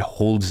that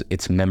holds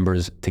its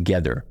members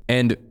together.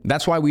 And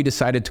that's why we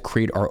decided to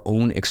create our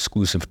own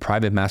exclusive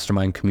private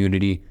mastermind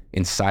community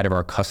inside of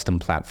our custom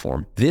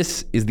platform.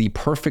 This is the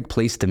perfect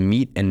place to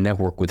meet and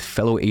network with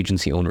fellow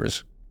agency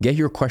owners. Get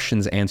your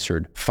questions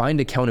answered,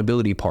 find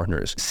accountability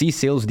partners, see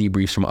sales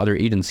debriefs from other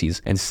agencies,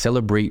 and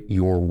celebrate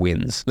your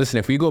wins. Listen,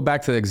 if we go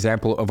back to the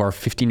example of our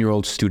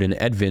 15-year-old student,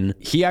 Edvin,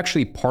 he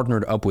actually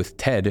partnered up with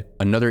Ted,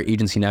 another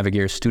Agency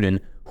Navigator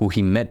student, who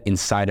he met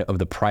inside of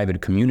the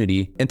private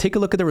community, and take a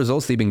look at the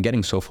results they've been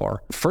getting so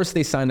far. First,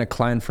 they signed a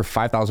client for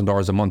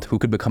 $5,000 a month who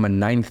could become a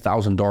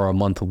 $9,000 a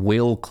month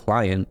whale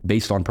client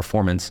based on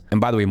performance.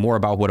 And by the way, more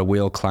about what a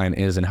whale client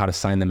is and how to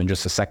sign them in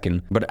just a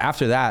second. But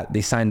after that,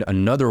 they signed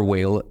another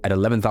whale at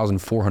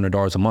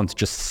 $11,400 a month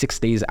just 6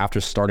 days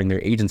after starting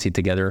their agency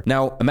together.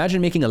 Now,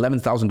 imagine making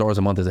 $11,000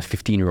 a month as a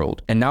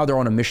 15-year-old. And now they're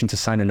on a mission to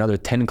sign another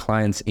 10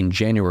 clients in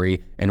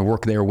January and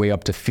work their way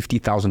up to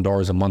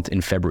 $50,000 a month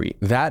in February.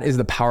 That is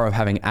the power of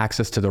having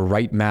access to the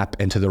right map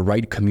and to the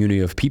right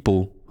community of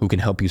people who can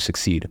help you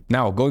succeed.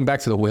 Now, going back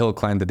to the whale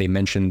client that they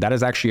mentioned, that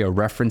is actually a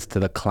reference to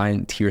the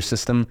client tier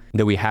system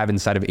that we have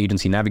inside of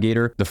Agency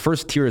Navigator. The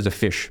first tier is a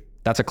fish.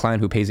 That's a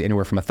client who pays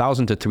anywhere from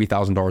 $1,000 to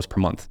 $3,000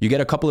 per month. You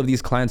get a couple of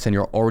these clients and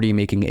you're already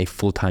making a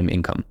full-time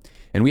income.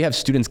 And we have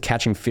students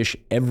catching fish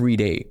every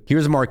day.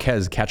 Here's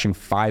Marquez catching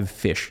 5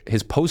 fish.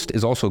 His post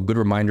is also a good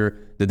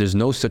reminder that there's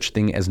no such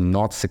thing as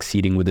not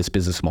succeeding with this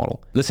business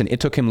model. Listen, it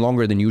took him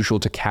longer than usual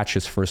to catch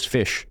his first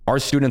fish. Our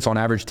students on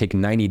average take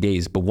 90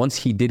 days, but once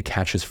he did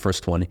catch his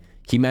first one,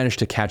 he managed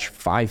to catch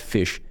 5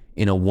 fish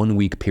in a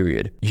 1-week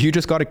period. You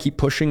just got to keep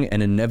pushing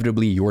and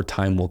inevitably your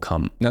time will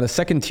come. Now, the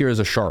second tier is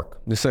a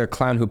shark. This is a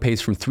client who pays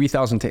from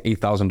 $3,000 to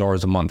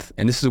 $8,000 a month.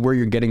 And this is where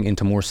you're getting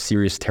into more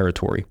serious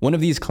territory. One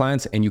of these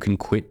clients and you can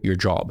quit your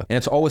job. And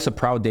it's always a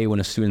proud day when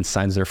a student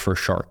signs their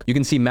first shark. You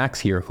can see Max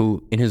here,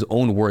 who in his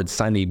own words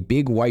signed a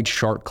big white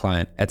shark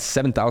client at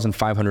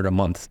 $7,500 a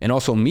month. And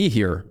also me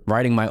here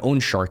riding my own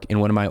shark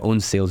in one of my own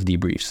sales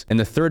debriefs. And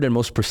the third and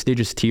most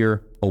prestigious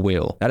tier, a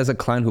whale. That is a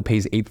client who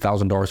pays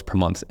 $8,000 per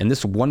month. And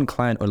this one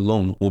client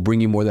alone will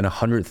bring you more than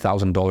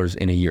 $100,000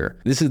 in a year.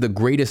 This is the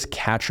greatest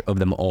catch of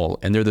them all.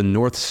 And they're the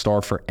North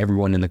Star for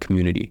everyone in the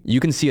community. You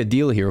can see a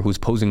deal here who's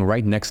posing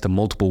right next to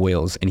multiple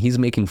whales. And he's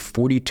making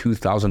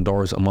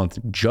 $42,000 a month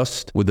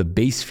just with the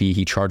base fee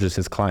he charges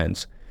his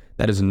clients.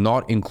 That is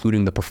not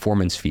including the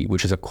performance fee,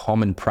 which is a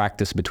common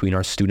practice between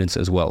our students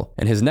as well.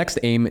 And his next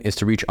aim is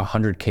to reach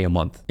 $100K a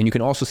month. And you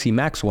can also see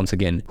Max once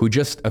again, who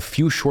just a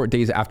few short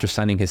days after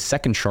signing his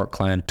second shark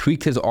client,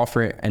 tweaked his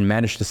offer and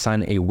managed to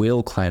sign a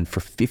whale client for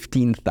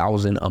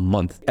 $15,000 a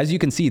month. As you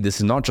can see, this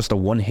is not just a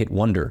one-hit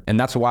wonder. And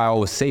that's why I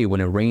always say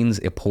when it rains,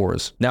 it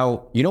pours.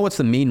 Now, you know what's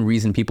the main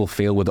reason people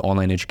fail with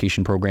online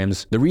education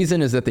programs? The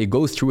reason is that they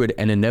go through it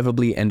and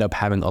inevitably end up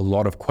having a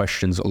lot of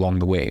questions along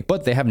the way,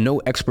 but they have no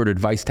expert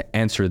advice to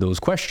answer those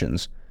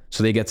questions.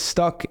 So they get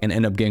stuck and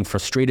end up getting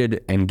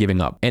frustrated and giving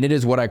up. And it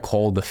is what I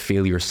call the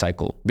failure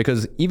cycle,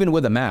 because even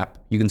with a map,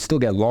 you can still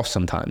get lost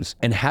sometimes.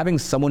 And having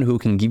someone who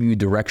can give you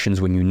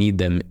directions when you need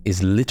them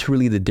is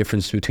literally the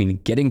difference between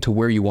getting to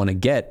where you want to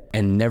get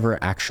and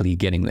never actually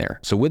getting there.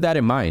 So with that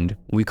in mind,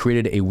 we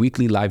created a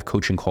weekly live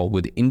coaching call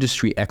with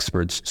industry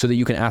experts so that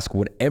you can ask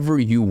whatever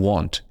you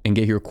want and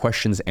get your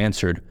questions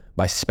answered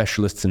by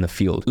specialists in the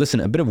field. Listen,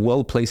 a bit of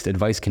well-placed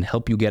advice can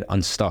help you get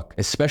unstuck,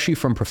 especially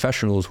from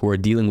professionals who are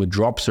dealing with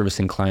drop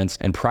servicing clients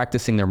and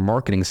practicing their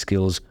marketing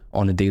skills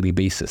on a daily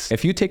basis.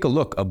 If you take a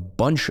look, a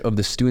bunch of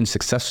the student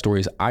success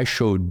stories I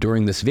showed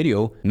during this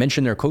video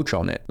mention their coach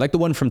on it, like the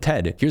one from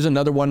Ted. Here's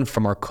another one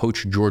from our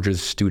coach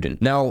George's student.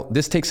 Now,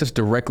 this takes us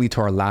directly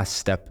to our last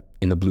step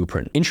in the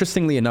blueprint.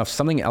 Interestingly enough,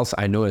 something else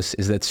I noticed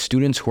is that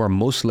students who are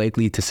most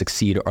likely to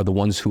succeed are the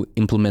ones who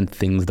implement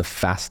things the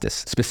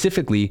fastest,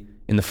 specifically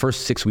in the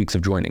first 6 weeks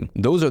of joining.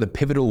 Those are the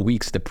pivotal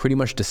weeks that pretty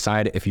much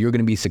decide if you're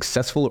going to be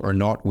successful or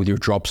not with your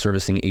drop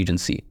servicing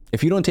agency.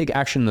 If you don't take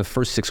action in the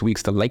first 6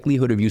 weeks, the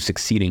likelihood of you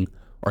succeeding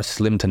are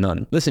slim to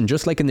none. Listen,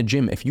 just like in the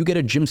gym, if you get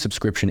a gym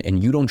subscription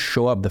and you don't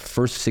show up the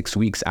first 6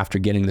 weeks after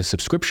getting the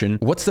subscription,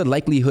 what's the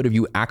likelihood of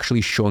you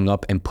actually showing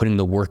up and putting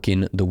the work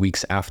in the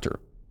weeks after?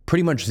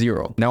 Pretty much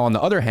zero. Now, on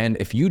the other hand,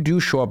 if you do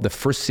show up the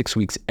first 6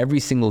 weeks every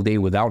single day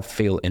without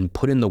fail and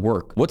put in the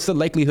work, what's the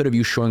likelihood of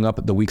you showing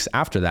up the weeks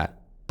after that?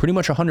 Pretty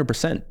much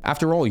 100%.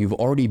 After all, you've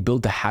already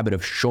built the habit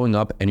of showing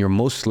up and you're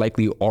most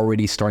likely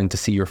already starting to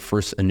see your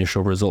first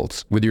initial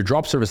results. With your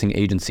drop servicing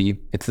agency,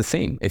 it's the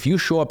same. If you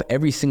show up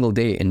every single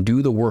day and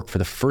do the work for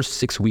the first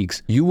 6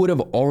 weeks, you would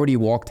have already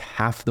walked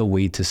half the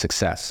way to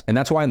success. And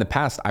that's why in the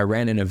past, I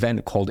ran an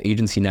event called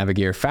Agency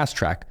Navigator Fast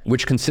Track,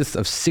 which consists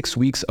of 6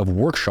 weeks of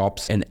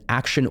workshops and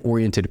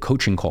action-oriented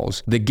coaching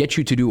calls that get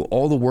you to do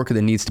all the work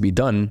that needs to be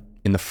done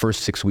in the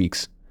first 6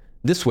 weeks.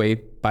 This way,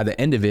 by the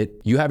end of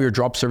it, you have your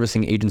drop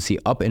servicing agency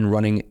up and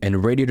running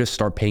and ready to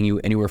start paying you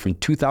anywhere from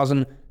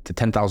 $2,000 to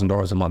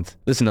 $10,000 a month.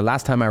 Listen, the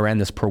last time I ran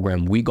this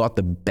program, we got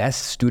the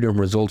best student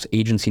results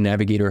Agency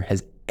Navigator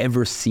has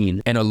ever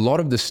seen. And a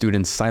lot of the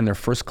students signed their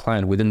first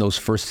client within those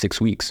first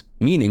 6 weeks,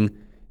 meaning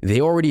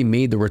they already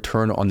made the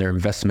return on their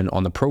investment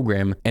on the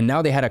program, and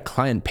now they had a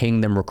client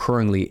paying them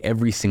recurringly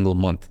every single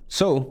month.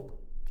 So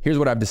here's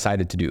what I've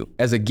decided to do.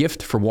 As a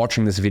gift for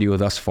watching this video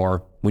thus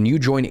far, when you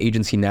join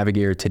Agency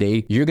Navigator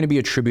today, you're going to be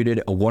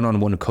attributed a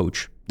one-on-one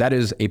coach. That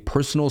is a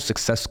personal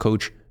success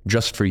coach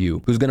just for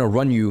you, who's going to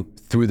run you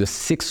through the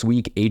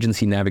 6-week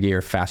Agency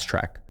Navigator Fast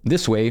Track.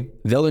 This way,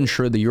 they'll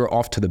ensure that you're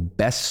off to the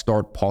best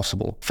start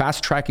possible,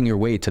 fast tracking your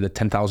way to the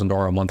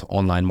 $10,000 a month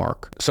online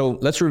mark. So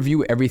let's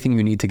review everything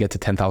you need to get to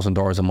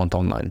 $10,000 a month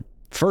online.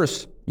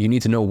 First, you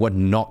need to know what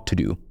not to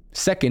do.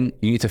 Second,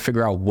 you need to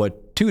figure out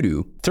what to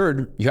do.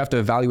 Third, you have to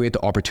evaluate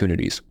the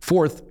opportunities.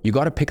 Fourth, you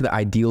got to pick the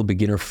ideal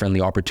beginner-friendly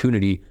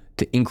opportunity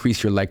to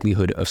increase your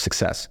likelihood of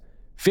success.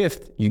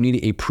 Fifth, you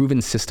need a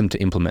proven system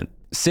to implement.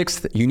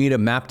 Sixth, you need a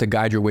map to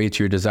guide your way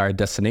to your desired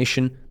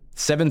destination.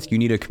 Seventh, you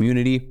need a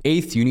community.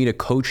 Eighth, you need a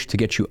coach to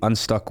get you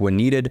unstuck when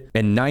needed.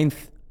 And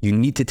ninth, you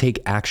need to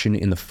take action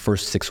in the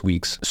first 6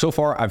 weeks. So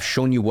far, I've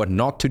shown you what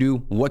not to do,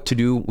 what to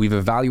do. We've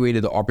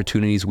evaluated the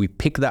opportunities. We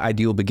picked the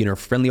ideal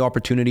beginner-friendly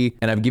opportunity,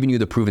 and I've given you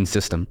the proven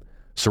system.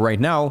 So right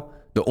now,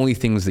 the only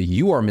things that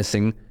you are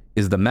missing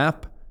is the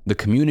map, the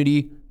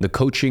community, the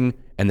coaching,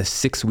 and the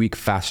 6-week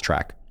fast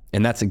track.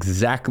 And that's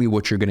exactly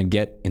what you're gonna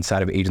get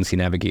inside of Agency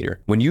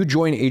Navigator. When you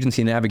join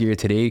Agency Navigator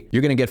today,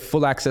 you're gonna get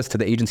full access to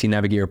the Agency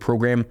Navigator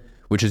program,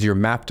 which is your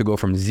map to go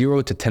from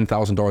 $0 to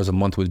 $10,000 a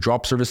month with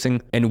drop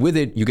servicing. And with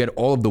it, you get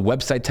all of the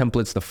website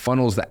templates, the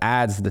funnels, the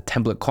ads, the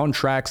template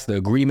contracts, the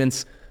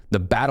agreements, the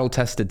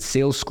battle-tested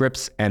sales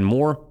scripts, and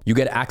more. You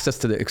get access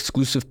to the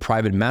exclusive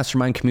private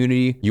mastermind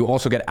community. You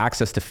also get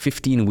access to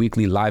 15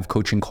 weekly live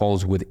coaching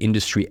calls with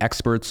industry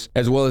experts,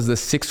 as well as the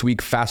 6-week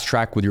fast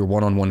track with your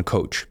one-on-one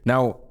coach.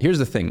 Now, here's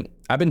the thing.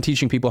 I've been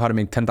teaching people how to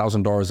make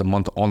 $10,000 a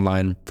month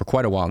online for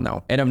quite a while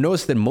now. And I've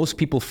noticed that most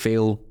people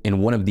fail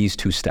in one of these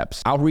 2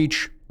 steps: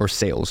 outreach or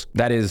sales.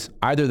 That is,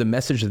 either the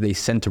message that they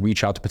send to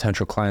reach out to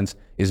potential clients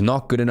is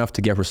not good enough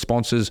to get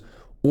responses,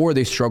 or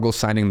they struggle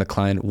signing the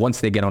client once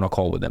they get on a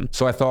call with them.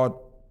 So I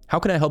thought, how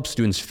can I help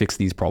students fix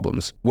these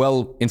problems?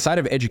 Well, inside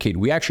of Educate,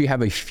 we actually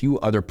have a few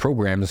other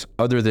programs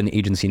other than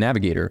Agency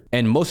Navigator,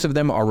 and most of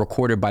them are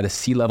recorded by the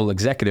C-level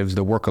executives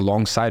that work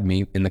alongside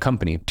me in the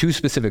company. 2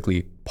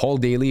 specifically, Paul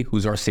Daly,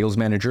 who's our sales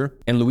manager,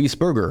 and Luis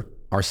Berger,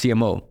 our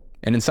CMO.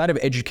 And inside of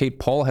Educate,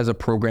 Paul has a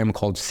program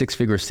called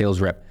 6-Figure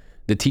Sales Rep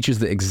that teaches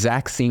the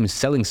exact same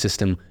selling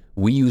system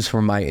we use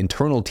for my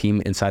internal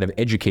team inside of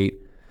Educate,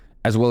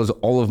 as well as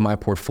all of my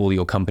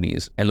portfolio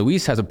companies. And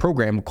Luis has a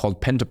program called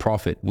Pen to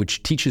Profit,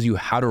 which teaches you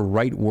how to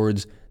write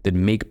words that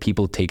make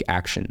people take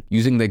action,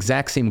 using the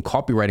exact same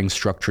copywriting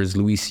structures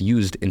Luis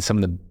used in some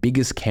of the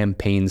biggest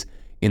campaigns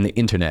in the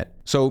internet.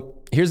 So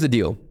here's the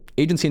deal.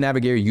 Agency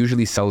Navigator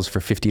usually sells for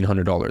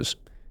 $1,500.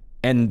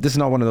 And this is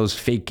not one of those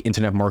fake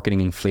internet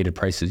marketing inflated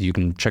prices. You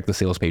can check the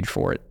sales page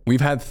for it. We've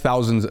had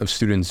thousands of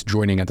students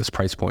joining at this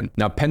price point.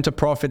 Now, Pen to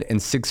Profit and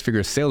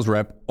 6-Figure Sales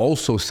Rep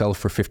also sell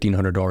for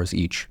 $1,500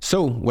 each.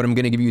 So what I'm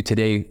gonna give you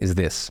today is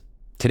this: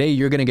 Today,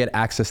 you're going to get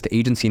access to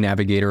Agency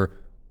Navigator,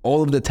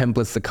 all of the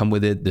templates that come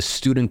with it, the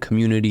student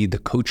community, the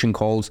coaching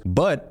calls.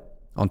 But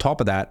on top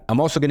of that, I'm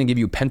also going to give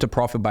you Pen to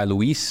Profit by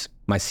Luis,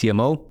 my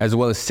CMO, as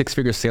well as Six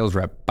Figure Sales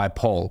Rep by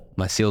Paul,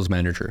 my sales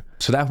manager.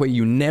 So that way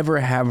you never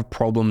have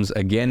problems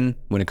again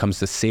when it comes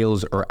to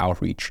sales or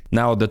outreach.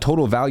 Now, the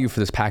total value for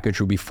this package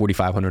will be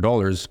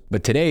 $4,500,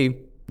 but today,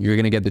 you're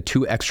going to get the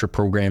 2 extra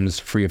programs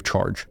free of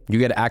charge. You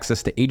get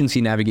access to Agency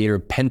Navigator,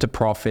 Pen to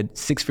Profit,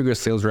 Six Figure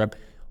Sales Rep,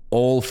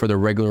 all for the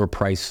regular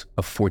price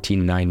of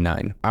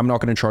 $14.99. I'm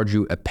not going to charge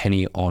you a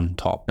penny on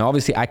top. Now,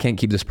 obviously, I can't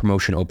keep this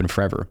promotion open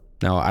forever.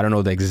 Now, I don't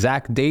know the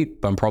exact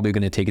date, but I'm probably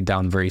going to take it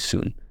down very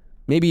soon.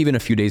 Maybe even a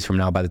few days from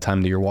now by the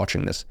time that you're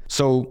watching this.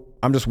 So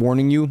I'm just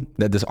warning you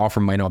that this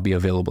offer might not be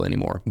available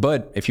anymore.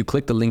 But if you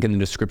click the link in the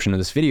description of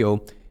this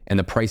video and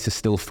the price is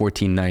still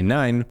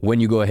 $14.99, when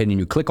you go ahead and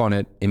you click on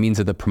it, it means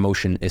that the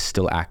promotion is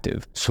still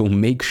active. So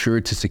make sure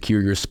to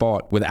secure your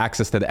spot with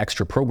access to the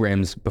extra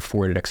programs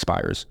before it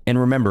expires. And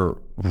remember,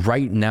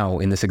 right now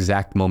in this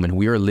exact moment,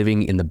 we are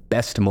living in the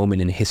best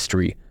moment in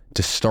history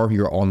to start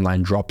your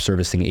online drop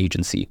servicing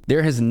agency.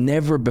 There has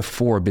never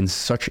before been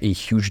such a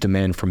huge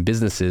demand from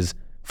businesses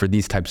for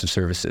these types of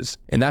services.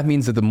 And that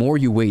means that the more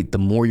you wait, the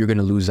more you're going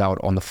to lose out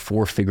on the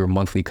 4-figure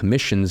monthly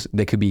commissions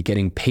that could be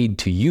getting paid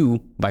to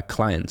you by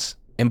clients.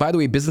 And by the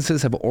way,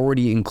 businesses have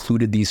already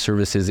included these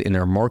services in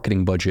their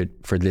marketing budget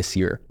for this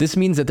year. This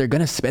means that they're going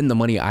to spend the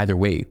money either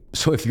way.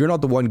 So if you're not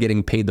the one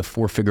getting paid the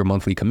 4-figure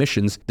monthly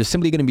commissions, they're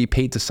simply going to be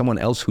paid to someone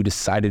else who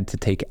decided to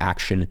take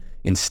action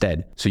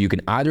instead. So you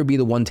can either be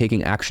the one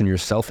taking action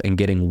yourself and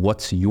getting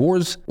what's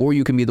yours, or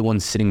you can be the one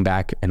sitting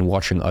back and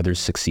watching others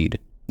succeed.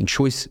 The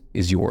choice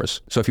is yours.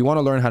 So if you want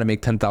to learn how to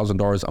make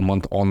 $10,000 a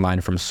month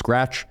online from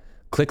scratch,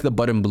 click the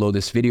button below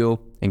this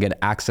video and get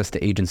access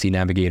to Agency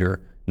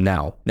Navigator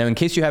now. Now, in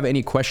case you have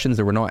any questions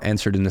that were not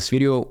answered in this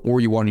video, or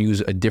you want to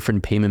use a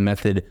different payment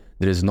method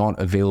that is not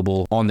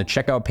available on the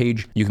checkout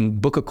page, you can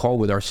book a call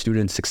with our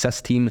student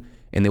success team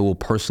and they will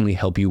personally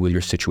help you with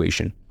your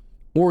situation.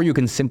 Or you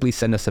can simply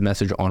send us a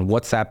message on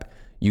WhatsApp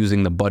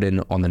using the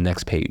button on the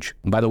next page.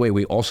 And by the way,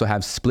 we also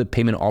have split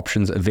payment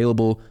options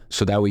available,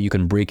 so that way you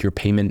can break your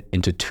payment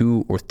into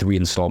 2 or 3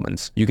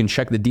 installments. You can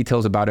check the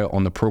details about it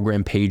on the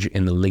program page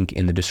in the link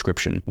in the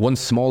description. One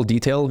small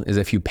detail is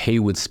if you pay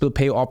with split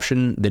pay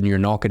option, then you're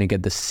not gonna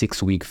get the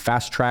 6-week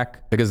fast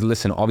track, because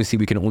listen, obviously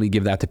we can only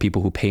give that to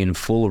people who pay in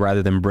full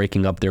rather than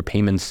breaking up their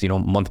payments,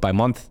 month by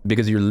month,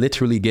 because you're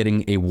literally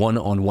getting a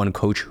one-on-one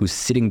coach who's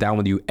sitting down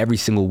with you every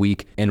single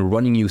week and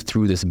running you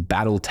through this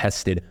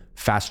battle-tested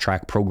fast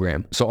track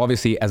program. So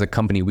obviously as a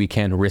company, we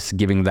can't risk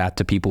giving that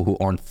to people who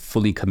aren't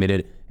fully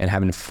committed and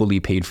haven't fully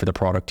paid for the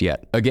product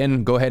yet.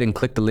 Again, go ahead and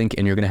click the link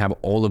and you're gonna have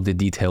all of the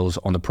details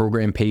on the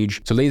program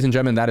page. So ladies and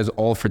gentlemen, that is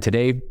all for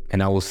today,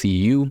 and I will see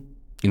you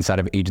inside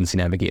of Agency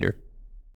Navigator.